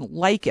it, but he doesn't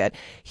like it.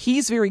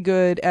 He's very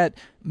good at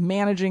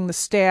managing the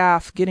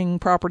staff, getting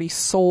properties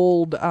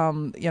sold,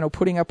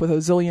 putting up with a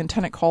zillion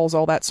tenant calls,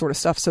 all that sort of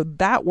stuff. So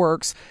that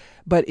works.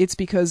 But it's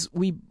because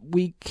we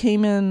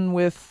came in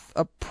with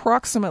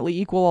approximately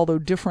equal, although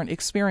different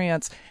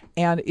experience,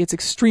 and it's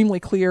extremely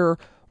clear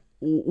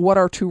what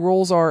our two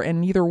roles are,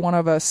 and neither one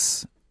of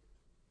us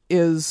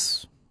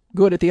is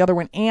good at the other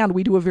one. And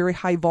we do a very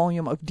high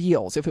volume of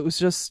deals. If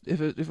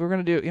we're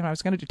going to do, I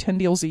was going to do 10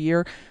 deals a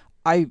year,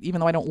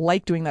 even though I don't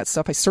like doing that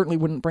stuff, I certainly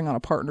wouldn't bring on a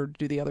partner to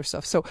do the other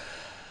stuff. So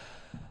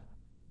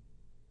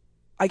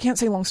I can't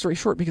say long story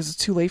short because it's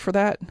too late for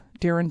that.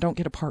 Darren, don't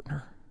get a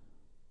partner.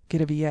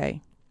 Get a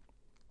VA.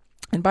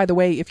 And by the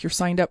way, if you're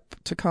signed up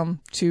to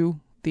come to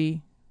the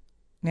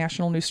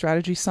National New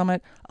Strategy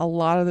Summit, a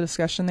lot of the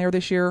discussion there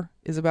this year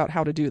is about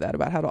how to do that,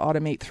 about how to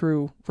automate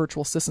through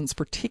virtual assistants,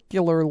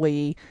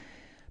 particularly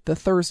the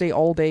Thursday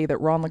all day that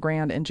Ron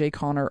LeGrand and Jay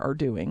Connor are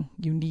doing.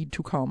 You need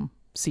to come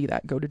see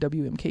that. Go to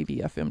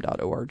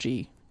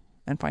wmkvfm.org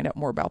and find out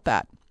more about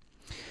that.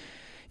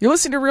 You're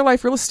listening to Real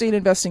Life Real Estate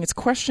Investing. It's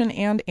question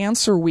and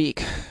answer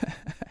week.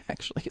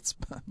 Actually, it's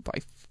by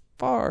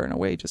far and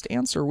away just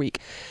answer week.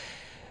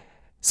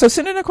 So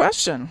send in a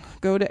question.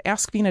 Go to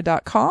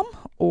askvina.com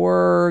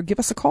or give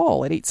us a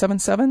call at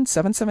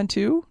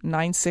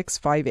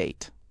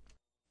 877-772-9658.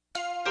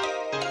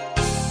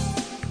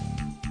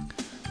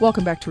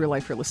 Welcome back to Real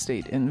Life Real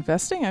Estate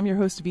Investing. I'm your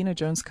host, Vina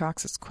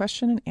Jones-Cox. It's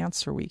question and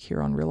answer week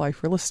here on Real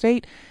Life Real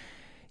Estate.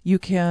 You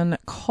can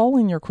call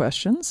in your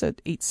questions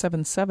at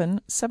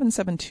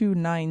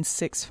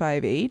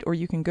 877-772-9658, or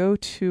you can go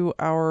to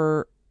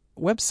our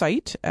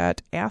website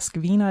at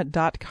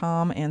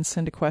askvina.com and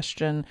send a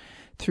question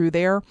through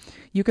there.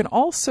 You can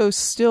also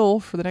still,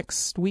 for the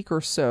next week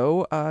or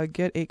so,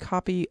 get a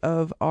copy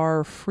of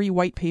our free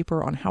white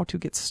paper on how to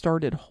get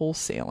started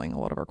wholesaling. A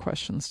lot of our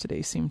questions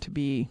today seem to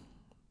be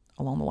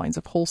along the lines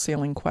of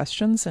wholesaling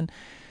questions, and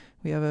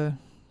we have a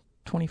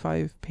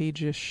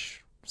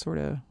 25-page-ish sort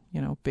of,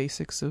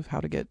 basics of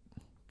how to get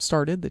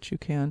started that you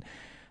can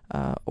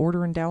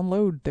order and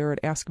download there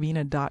at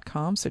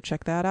askvina.com. So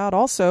check that out.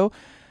 Also,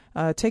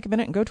 take a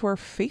minute and go to our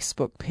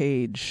Facebook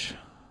page,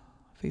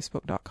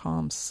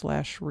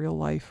 facebook.com/Real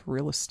Life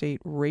Real Estate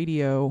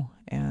Radio,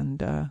 and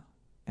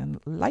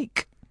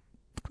click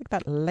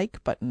that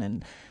like button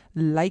and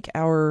like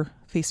our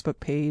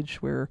Facebook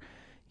page, where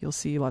you'll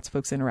see lots of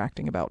folks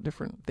interacting about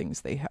different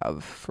things they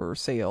have for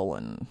sale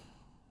and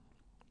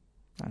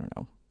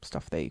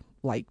stuff they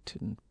liked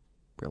in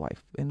real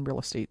life, in real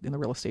estate, in the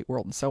real estate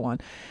world, and so on.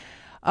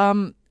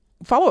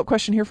 Follow-up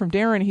question here from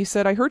Darren. He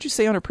said, I heard you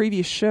say on a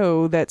previous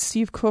show that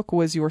Steve Cook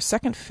was your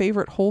second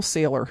favorite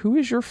wholesaler. Who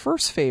is your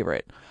first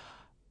favorite?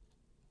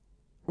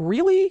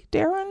 Really,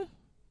 Darren?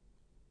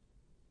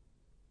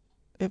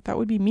 If that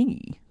would be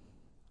me,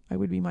 I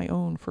would be my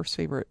own first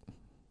favorite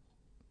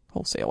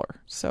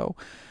wholesaler. So,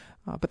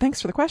 but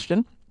thanks for the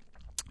question.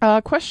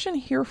 Question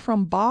here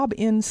from Bob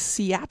in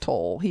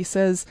Seattle. He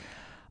says,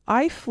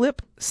 I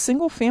flip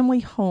single-family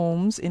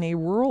homes in a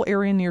rural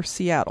area near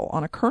Seattle.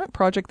 On a current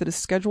project that is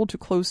scheduled to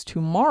close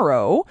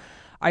tomorrow,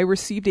 I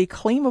received a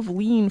claim of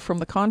lien from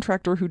the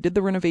contractor who did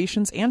the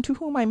renovations and to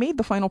whom I made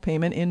the final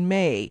payment in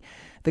May.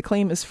 The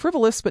claim is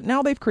frivolous, but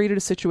now they've created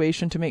a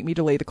situation to make me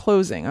delay the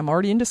closing. I'm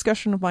already in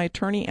discussion with my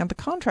attorney and the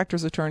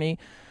contractor's attorney,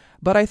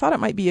 but I thought it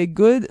might be a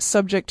good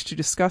subject to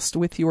discuss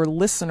with your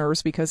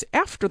listeners because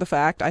after the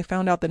fact, I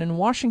found out that in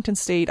Washington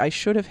State, I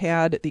should have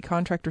had the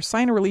contractor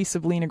sign a release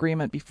of lien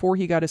agreement before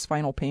he got his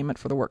final payment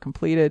for the work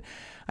completed.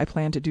 I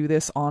plan to do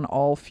this on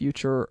all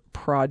future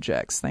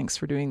projects. Thanks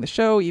for doing the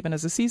show. Even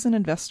as a seasoned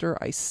investor,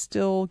 I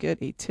still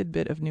get a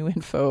tidbit of new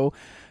info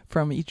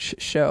from each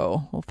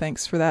show. Well,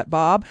 thanks for that,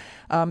 Bob.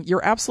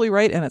 You're absolutely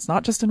right, and it's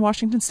not just in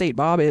Washington State,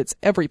 Bob. It's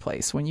every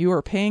place. When you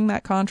are paying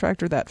that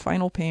contractor that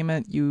final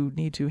payment, you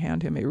need to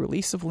hand him a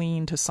release of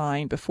lien to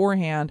sign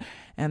beforehand,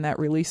 and that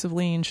release of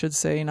lien should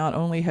say not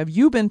only have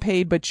you been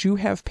paid, but you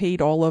have paid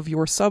all of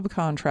your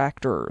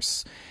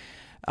subcontractors.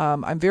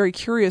 I'm very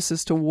curious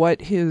as to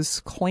what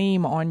his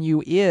claim on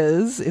you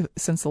is,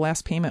 since the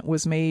last payment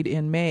was made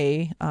in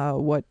May,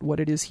 what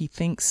it is he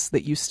thinks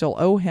that you still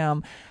owe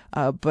him.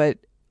 But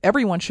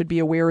everyone should be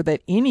aware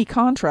that any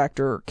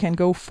contractor can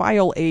go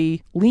file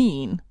a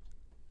lien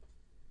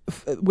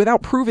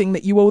without proving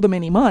that you owe them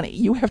any money.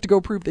 You have to go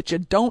prove that you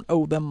don't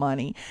owe them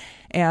money.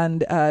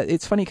 And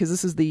it's funny because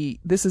this is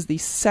the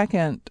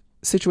second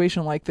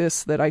situation like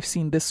this that I've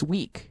seen this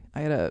week.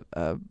 I had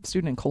a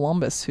student in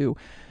Columbus who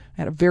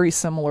had a very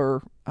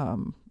similar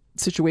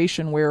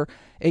situation where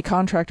a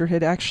contractor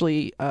had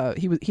actually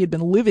he had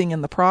been living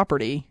in the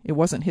property. It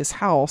wasn't his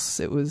house;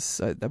 it was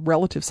a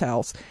relative's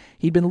house.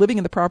 He'd been living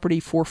in the property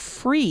for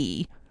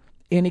free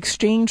in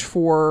exchange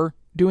for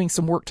doing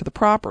some work to the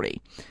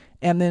property.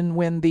 And then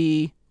when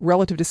the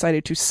relative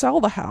decided to sell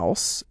the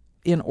house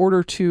in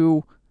order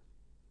to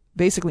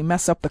basically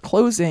mess up the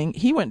closing,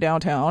 he went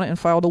downtown and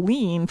filed a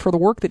lien for the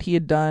work that he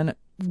had done,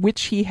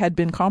 which he had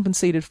been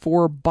compensated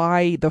for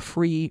by the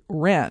free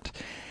rent.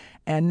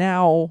 And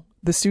now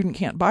the student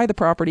can't buy the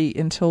property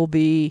until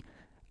the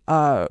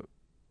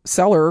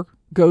seller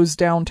goes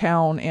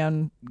downtown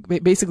and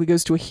basically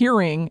goes to a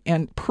hearing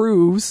and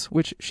proves,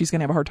 which she's going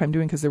to have a hard time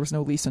doing because there was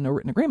no lease and no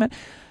written agreement,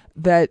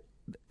 that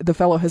the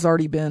fellow has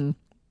already been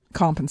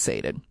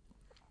compensated.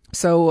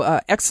 So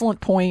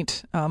excellent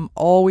point.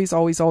 Always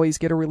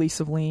get a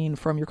release of lien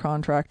from your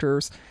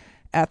contractors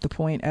at the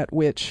point at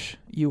which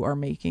you are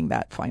making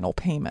that final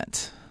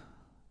payment.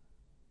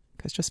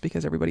 Because just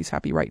because everybody's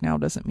happy right now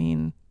doesn't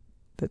mean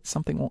that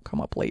something won't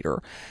come up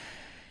later.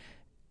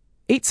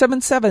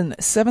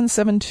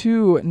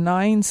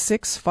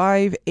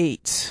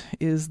 877-772-9658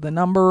 is the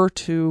number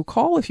to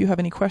call if you have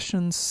any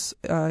questions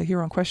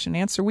here on Question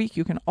and Answer Week.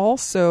 You can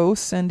also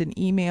send an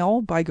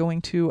email by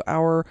going to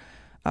our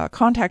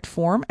contact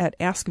form at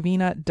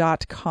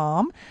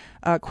askvina.com.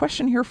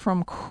 Question here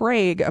from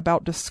Craig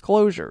about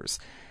disclosures.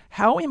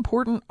 How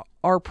important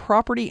are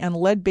property and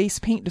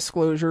lead-based paint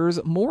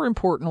disclosures? More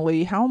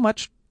importantly, how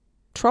much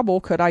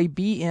trouble could I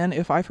be in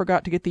if I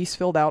forgot to get these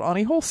filled out on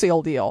a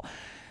wholesale deal?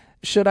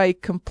 Should I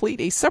complete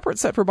a separate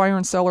set for buyer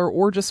and seller,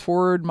 or just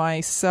forward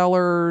my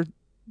seller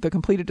the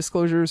completed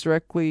disclosures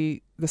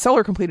directly, the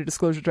seller completed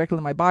disclosure directly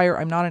to my buyer?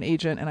 I'm not an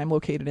agent and I'm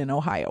located in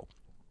Ohio.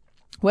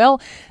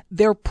 Well,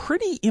 they're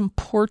pretty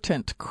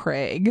important,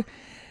 Craig.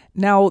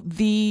 Now,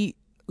 the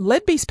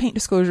lead-based paint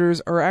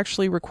disclosures are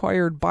actually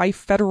required by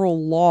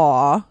federal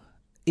law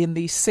in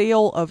the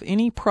sale of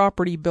any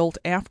property built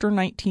before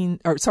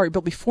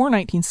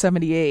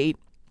 1978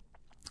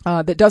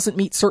 that doesn't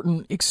meet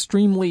certain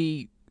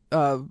extremely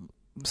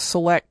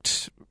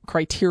select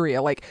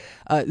criteria, like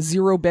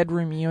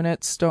 0-bedroom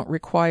units don't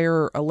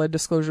require a lead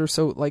disclosure.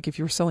 So, like if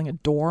you were selling a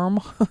dorm,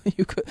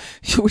 you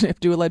wouldn't have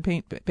to do a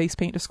lead-based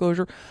paint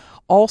disclosure.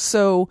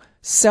 Also,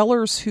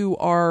 sellers who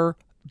are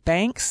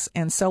banks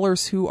and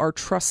sellers who are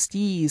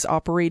trustees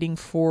operating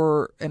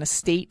for an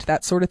estate,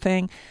 that sort of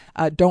thing,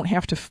 don't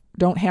have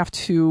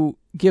to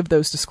give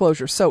those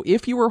disclosures. So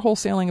if you were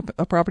wholesaling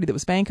a property that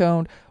was bank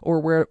owned, or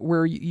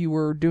where you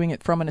were doing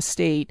it from an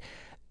estate,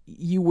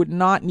 you would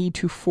not need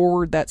to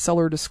forward that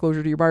seller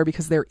disclosure to your buyer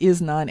because there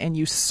is none, and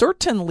you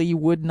certainly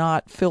would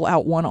not fill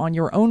out one on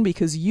your own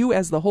because you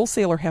as the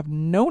wholesaler have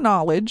no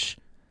knowledge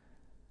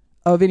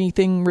of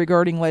anything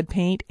regarding lead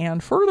paint,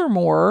 and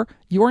furthermore,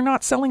 you are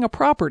not selling a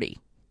property.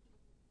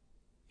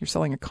 You're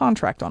selling a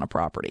contract on a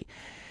property.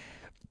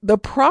 The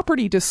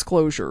property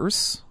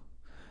disclosures,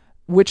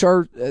 which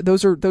are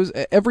those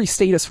every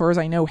state, as far as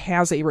I know,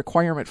 has a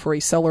requirement for a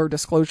seller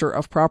disclosure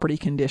of property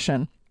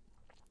condition.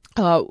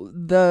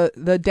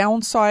 The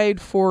downside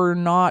for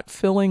not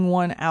filling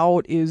one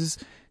out is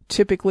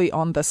typically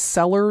on the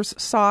seller's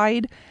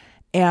side,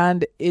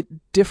 and it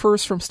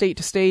differs from state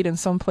to state. In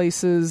some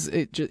places,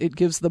 it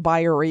gives the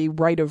buyer a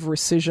right of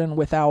rescission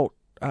without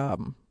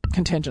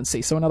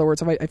contingency. So in other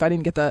words, if I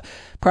didn't get the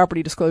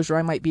property disclosure,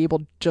 I might be able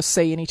to just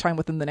say anytime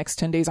within the next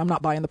 10 days, I'm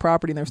not buying the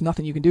property and there's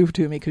nothing you can do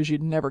to me because you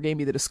never gave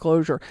me the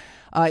disclosure.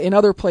 In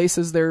other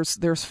places,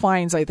 there's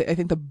fines. I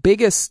think the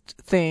biggest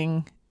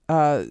thing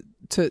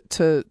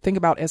to think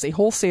about as a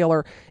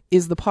wholesaler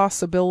is the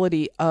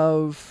possibility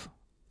of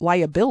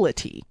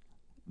liability,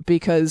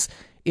 because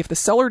if the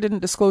seller didn't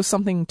disclose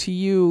something to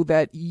you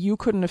that you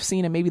couldn't have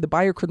seen and maybe the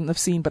buyer couldn't have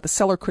seen, but the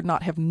seller could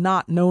not have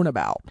not known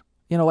about,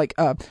 like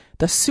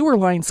the sewer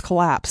lines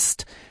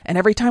collapsed and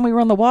every time we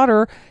run the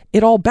water,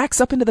 it all backs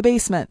up into the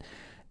basement.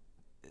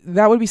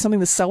 That would be something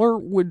the seller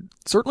would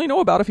certainly know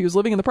about if he was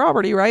living in the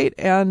property, right?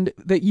 And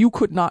that you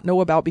could not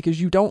know about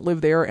because you don't live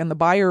there, and the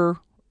buyer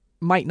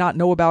might not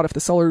know about if the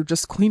seller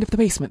just cleaned up the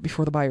basement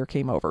before the buyer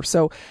came over.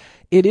 So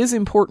it is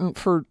important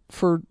for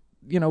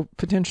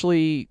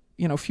potentially,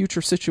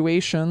 future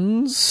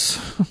situations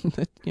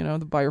that,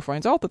 the buyer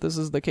finds out that this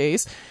is the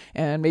case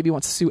and maybe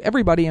wants to sue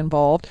everybody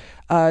involved,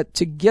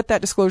 to get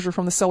that disclosure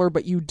from the seller,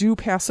 but you do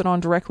pass it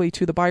on directly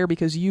to the buyer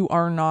because you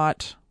are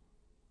not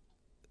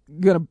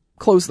going to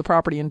close the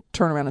property and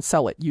turn around and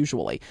sell it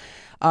usually.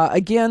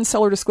 Again,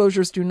 seller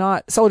disclosure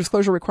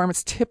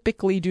requirements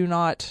typically do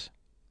not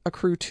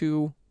accrue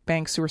to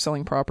banks who are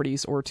selling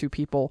properties or to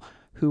people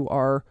who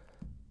are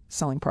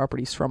selling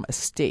properties from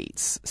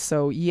estates.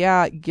 So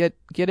yeah, get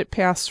it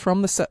passed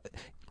from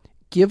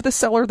give the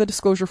seller the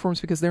disclosure forms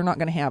because they're not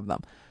going to have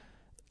them.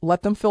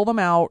 Let them fill them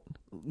out,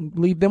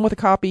 leave them with a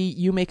copy,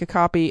 you make a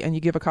copy, and you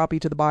give a copy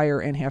to the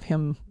buyer and have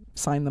him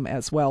sign them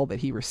as well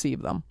that he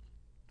received them.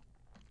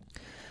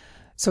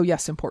 So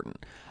yes,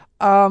 important.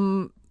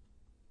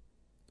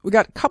 We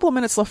got a couple of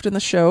minutes left in the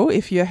show.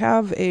 If you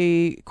have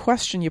a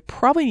question, you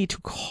probably need to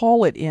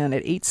call it in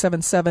at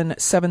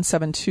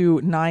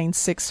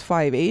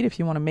 877-772-9658 if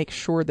you want to make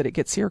sure that it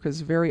gets here,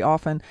 because very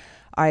often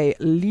I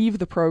leave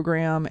the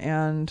program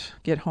and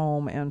get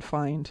home and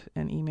find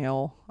an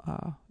email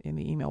in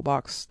the email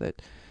box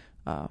that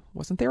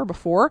wasn't there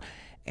before,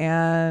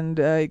 and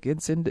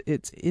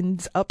it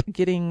ends up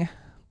getting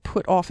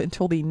put off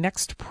until the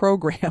next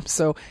program.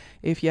 So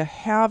if you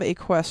have a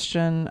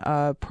question,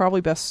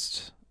 probably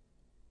best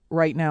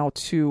right now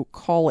to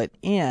call it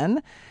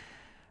in.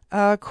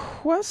 A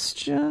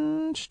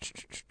question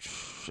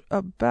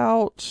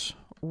about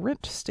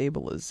rent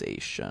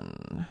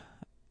stabilization,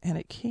 and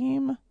it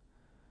came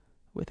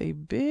with a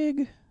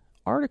big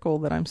article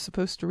that I'm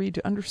supposed to read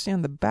to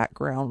understand the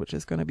background, which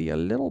is going to be a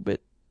little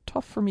bit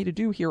tough for me to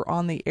do here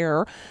on the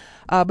air.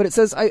 But it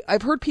says,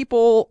 I've heard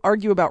people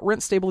argue about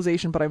rent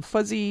stabilization, but I'm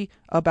fuzzy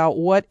about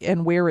what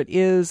and where it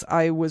is.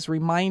 I was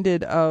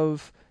reminded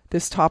of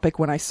this topic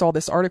when I saw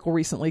this article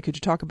recently. Could you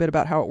talk a bit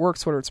about how it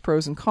works, what are its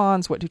pros and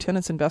cons, what do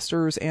tenants,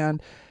 investors,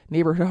 and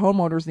neighborhood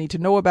homeowners need to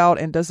know about,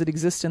 and does it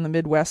exist in the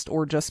Midwest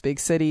or just big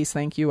cities?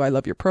 Thank you. I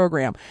love your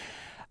program.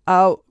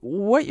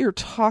 What you're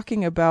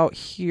talking about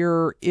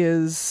here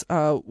is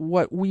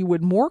what we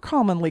would more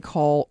commonly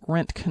call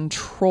rent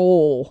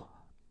control,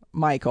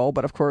 Michael,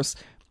 but of course,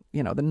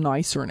 the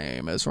nicer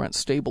name is rent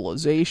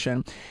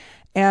stabilization.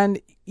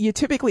 And you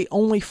typically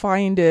only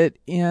find it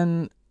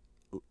in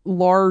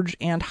large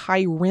and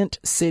high rent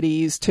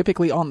cities,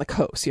 typically on the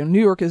coast.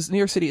 New York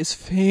City is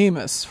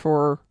famous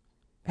for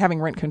having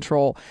rent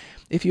control.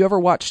 If you ever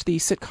watched the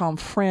sitcom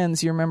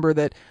Friends, you remember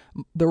that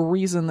the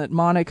reason that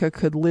Monica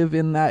could live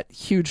in that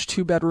huge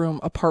 2-bedroom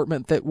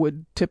apartment that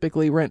would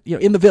typically rent,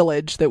 in the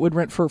Village, that would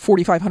rent for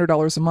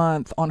 $4,500 a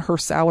month on her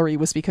salary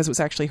was because it was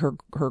actually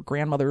her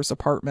grandmother's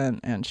apartment,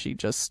 and she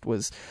just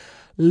was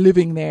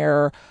living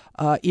there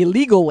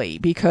illegally,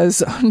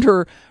 because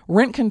under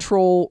rent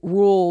control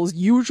rules,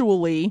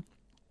 usually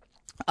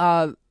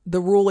the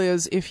rule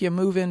is if you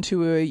move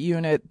into a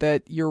unit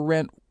that your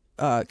rent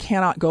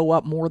cannot go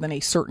up more than a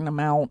certain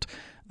amount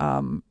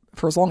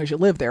for as long as you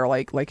live there,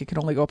 like it can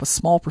only go up a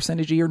small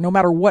percentage a year, no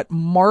matter what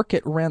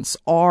market rents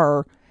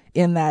are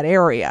in that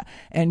area.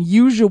 And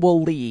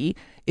usually,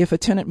 if a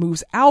tenant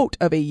moves out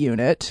of a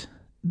unit,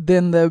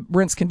 then the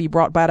rents can be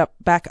brought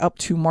back up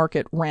to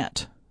market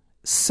rent.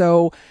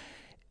 So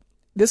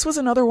this was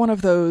another one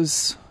of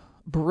those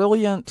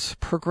brilliant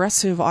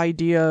progressive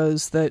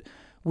ideas that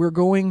we're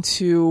going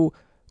to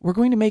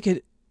make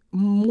it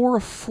more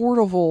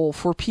affordable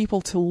for people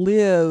to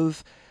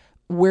live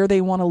where they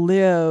want to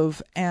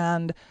live,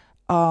 and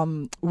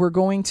we're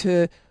going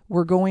to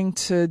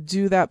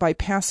do that by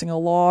passing a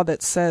law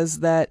that says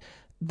that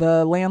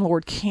the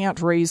landlord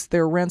can't raise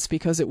their rents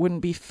because it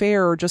wouldn't be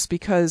fair just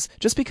because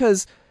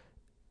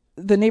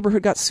the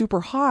neighborhood got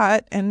super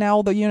hot and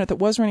now the unit that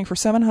was renting for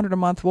 $700 a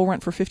month will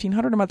rent for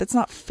 $1,500 a month. It's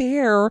not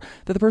fair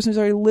that the person who's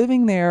already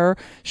living there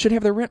should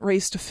have their rent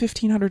raised to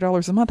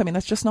 $1,500 a month. I mean,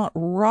 that's just not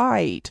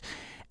right.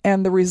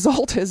 And the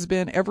result has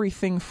been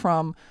everything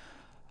from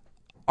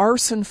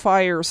arson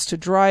fires to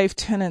drive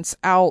tenants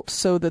out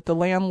so that the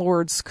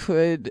landlords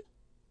could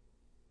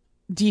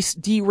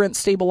de-rent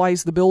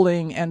stabilize the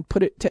building and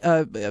put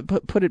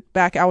it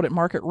back out at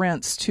market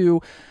rents, to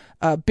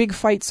big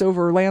fights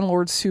over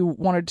landlords who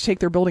wanted to take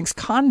their buildings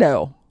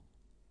condo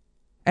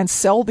and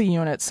sell the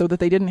units so that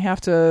they didn't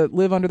have to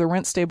live under the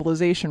rent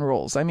stabilization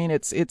rules. I mean,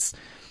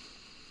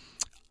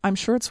 I'm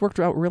sure it's worked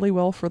out really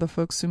well for the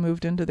folks who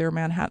moved into their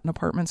Manhattan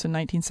apartments in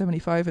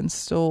 1975 and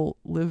still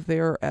live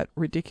there at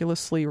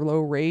ridiculously low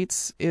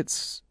rates.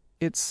 It's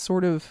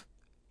sort of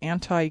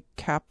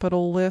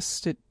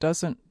anti-capitalist. It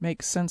doesn't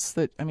make sense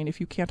that, I mean, if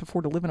you can't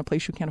afford to live in a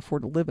place, you can't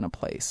afford to live in a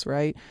place,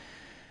 right?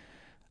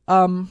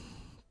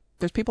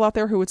 There's people out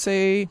there who would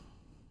say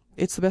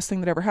it's the best thing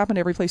that ever happened.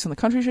 Every place in the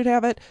country should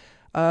have it.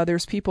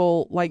 There's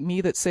people like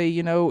me that say,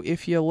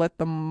 if you let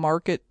the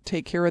market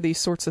take care of these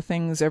sorts of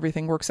things,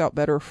 everything works out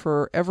better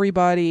for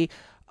everybody.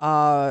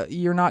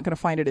 You're not going to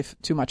find it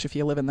too much if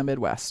you live in the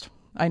Midwest.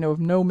 I know of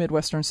no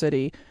Midwestern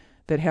city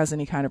that has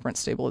any kind of rent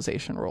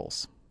stabilization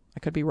rules. I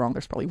could be wrong.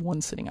 There's probably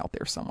one sitting out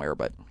there somewhere,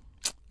 but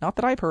not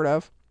that I've heard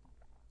of.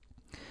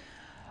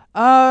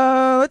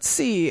 Let's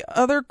see.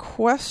 Other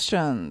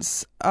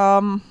questions.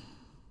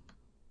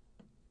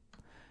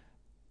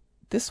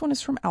 This one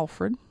is from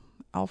Alfred.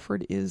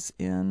 Alfred is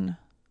in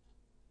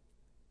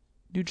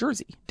New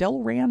Jersey,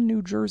 Delran,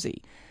 New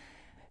Jersey.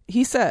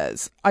 He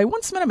says, I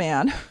once met a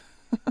man,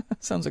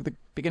 sounds like the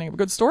beginning of a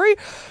good story,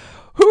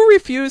 who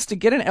refused to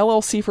get an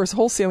LLC for his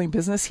wholesaling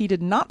business. He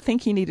did not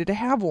think he needed to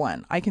have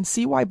one. I can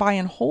see why buy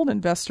and hold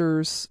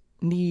investors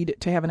need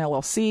to have an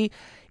LLC.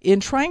 In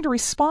trying to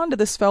respond to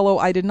this fellow,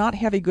 I did not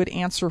have a good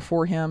answer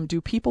for him.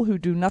 Do people who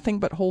do nothing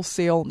but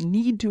wholesale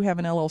need to have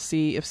an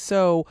LLC? If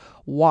so,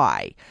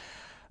 why?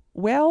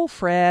 Well,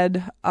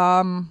 Fred,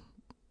 no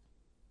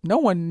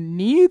one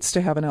needs to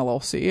have an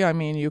LLC. I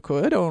mean, you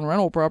could own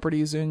rental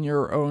properties in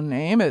your own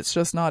name. It's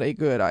just not a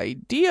good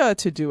idea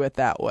to do it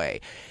that way.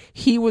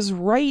 He was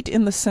right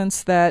in the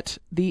sense that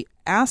the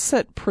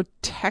asset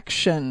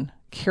protection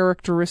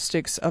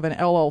characteristics of an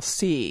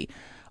LLC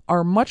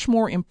are much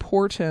more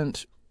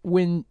important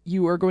when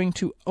you are going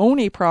to own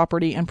a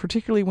property, and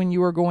particularly when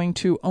you are going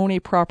to own a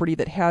property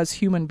that has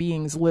human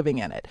beings living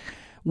in it.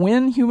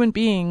 When human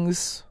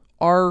beings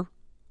are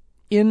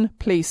in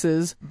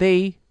places,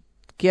 they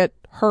get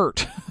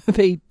hurt.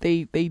 they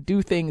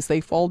do things. They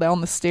fall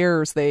down the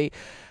stairs. They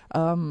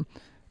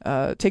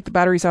take the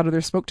batteries out of their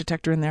smoke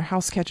detector and their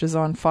house catches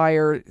on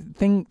fire.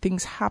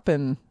 Things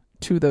happen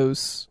to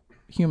those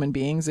human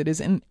beings. It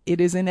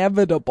is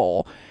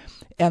inevitable.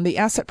 And the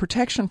asset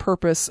protection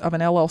purpose of an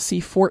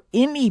LLC for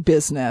any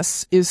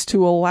business is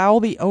to allow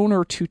the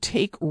owner to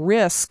take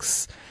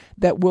risks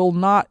that will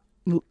not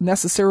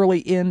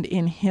necessarily end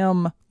in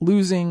him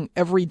losing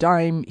every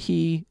dime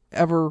he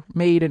ever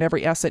made and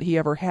every asset he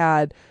ever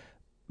had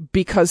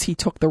because he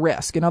took the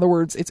risk. In other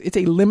words, it's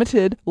a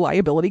limited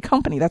liability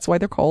company. That's why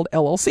they're called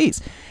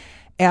LLCs.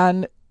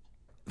 And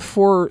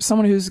for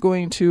someone who's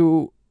going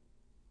to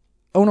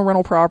own a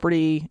rental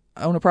property,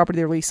 own a property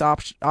they're lease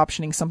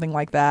optioning, something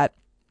like that,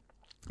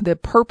 the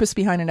purpose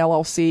behind an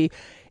LLC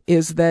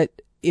is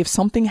that if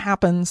something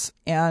happens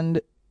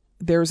and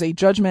there's a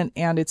judgment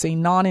and it's a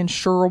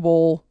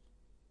non-insurable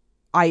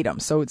item,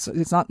 so it's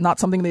not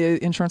something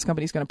the insurance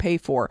company is going to pay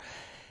for,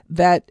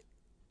 that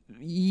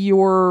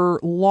your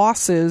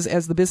losses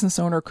as the business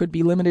owner could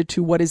be limited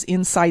to what is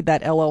inside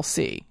that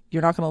LLC.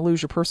 You're not going to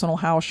lose your personal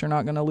house. You're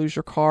not going to lose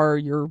your car,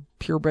 your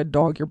purebred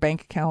dog, your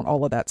bank account,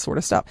 all of that sort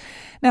of stuff.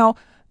 Now,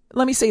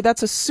 let me say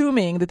that's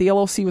assuming that the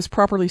LLC was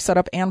properly set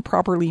up and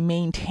properly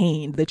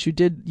maintained, that you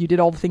did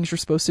all the things you're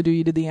supposed to do.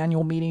 You did the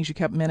annual meetings, you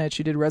kept minutes,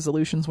 you did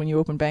resolutions when you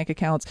opened bank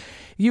accounts.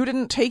 You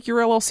didn't take your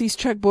LLC's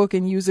checkbook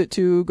and use it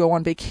to go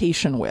on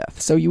vacation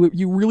with. So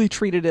you really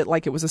treated it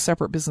like it was a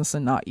separate business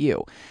and not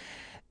you.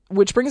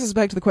 Which brings us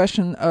back to the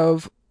question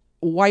of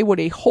why would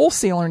a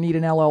wholesaler need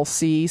an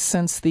LLC,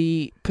 since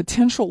the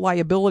potential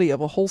liability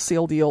of a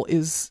wholesale deal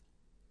is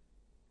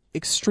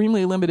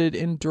extremely limited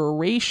in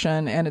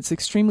duration, and it's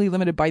extremely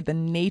limited by the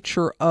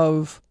nature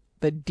of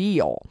the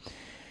deal?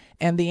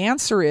 And the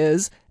answer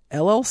is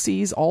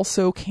LLCs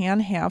also can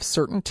have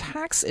certain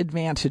tax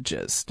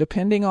advantages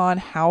depending on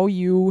how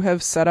you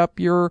have set up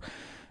your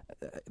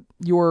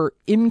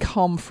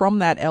income from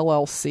that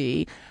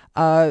LLC.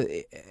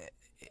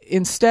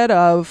 Instead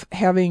of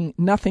having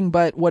nothing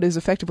but what is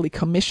effectively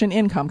commission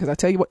income, because I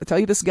tell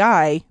you, this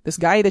guy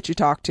that you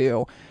talk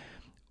to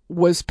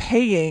was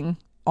paying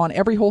on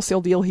every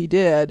wholesale deal he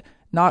did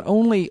not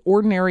only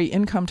ordinary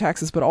income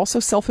taxes but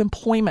also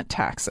self-employment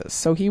taxes.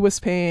 So he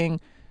was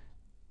paying,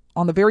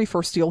 on the very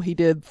first deal he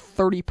did,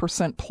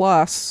 30%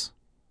 plus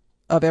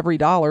of every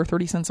dollar,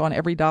 30 cents on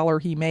every dollar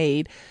he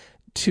made,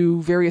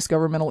 to various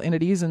governmental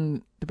entities,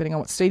 and depending on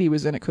what state he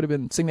was in, it could have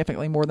been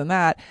significantly more than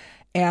that.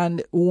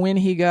 And when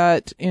he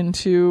got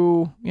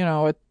into,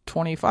 a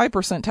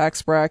 25%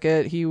 tax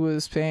bracket, he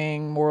was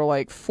paying more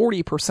like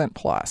 40%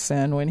 plus.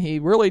 And when he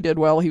really did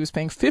well, he was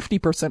paying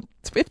 50%,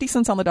 50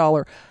 cents on the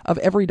dollar of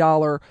every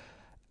dollar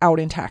out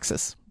in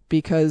taxes,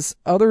 because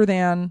other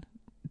than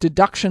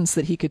deductions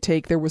that he could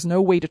take, there was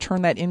no way to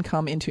turn that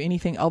income into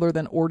anything other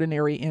than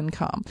ordinary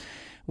income.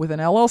 With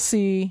an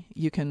LLC,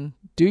 you can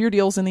do your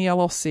deals in the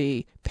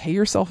LLC, pay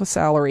yourself a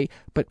salary,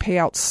 but pay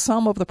out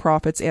some of the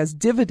profits as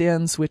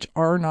dividends, which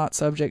are not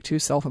subject to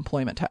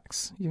self-employment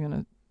tax. You're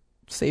going to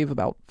save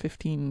about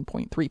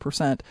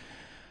 15.3%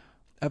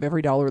 of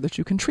every dollar that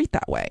you can treat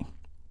that way.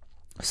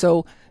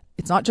 So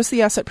it's not just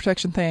the asset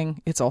protection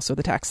thing, it's also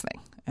the tax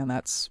thing. And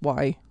that's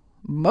why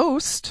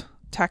most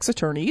tax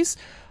attorneys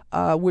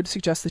would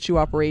suggest that you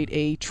operate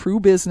a true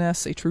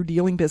business, a true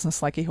dealing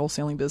business like a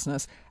wholesaling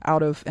business,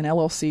 out of an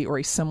LLC or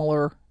a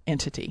similar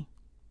entity.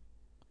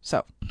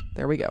 So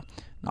there we go.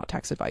 Not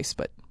tax advice,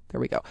 but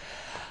there we go.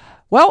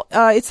 Well,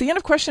 it's the end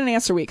of question and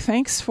answer week.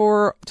 Thanks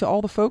to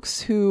all the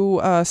folks who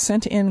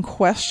sent in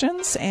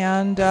questions,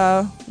 and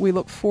we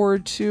look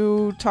forward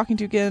to talking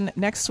to you again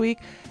next week,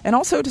 and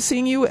also to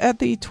seeing you at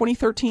the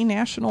 2013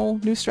 National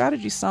New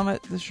Strategy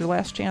Summit. This is your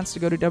last chance to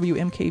go to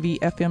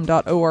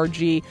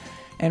wmkvfm.org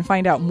and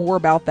find out more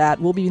about that.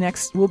 We'll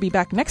be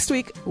back next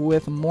week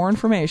with more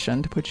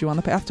information to put you on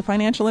the path to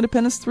financial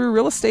independence through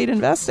real estate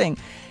investing.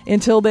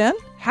 Until then,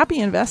 happy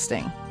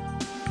investing.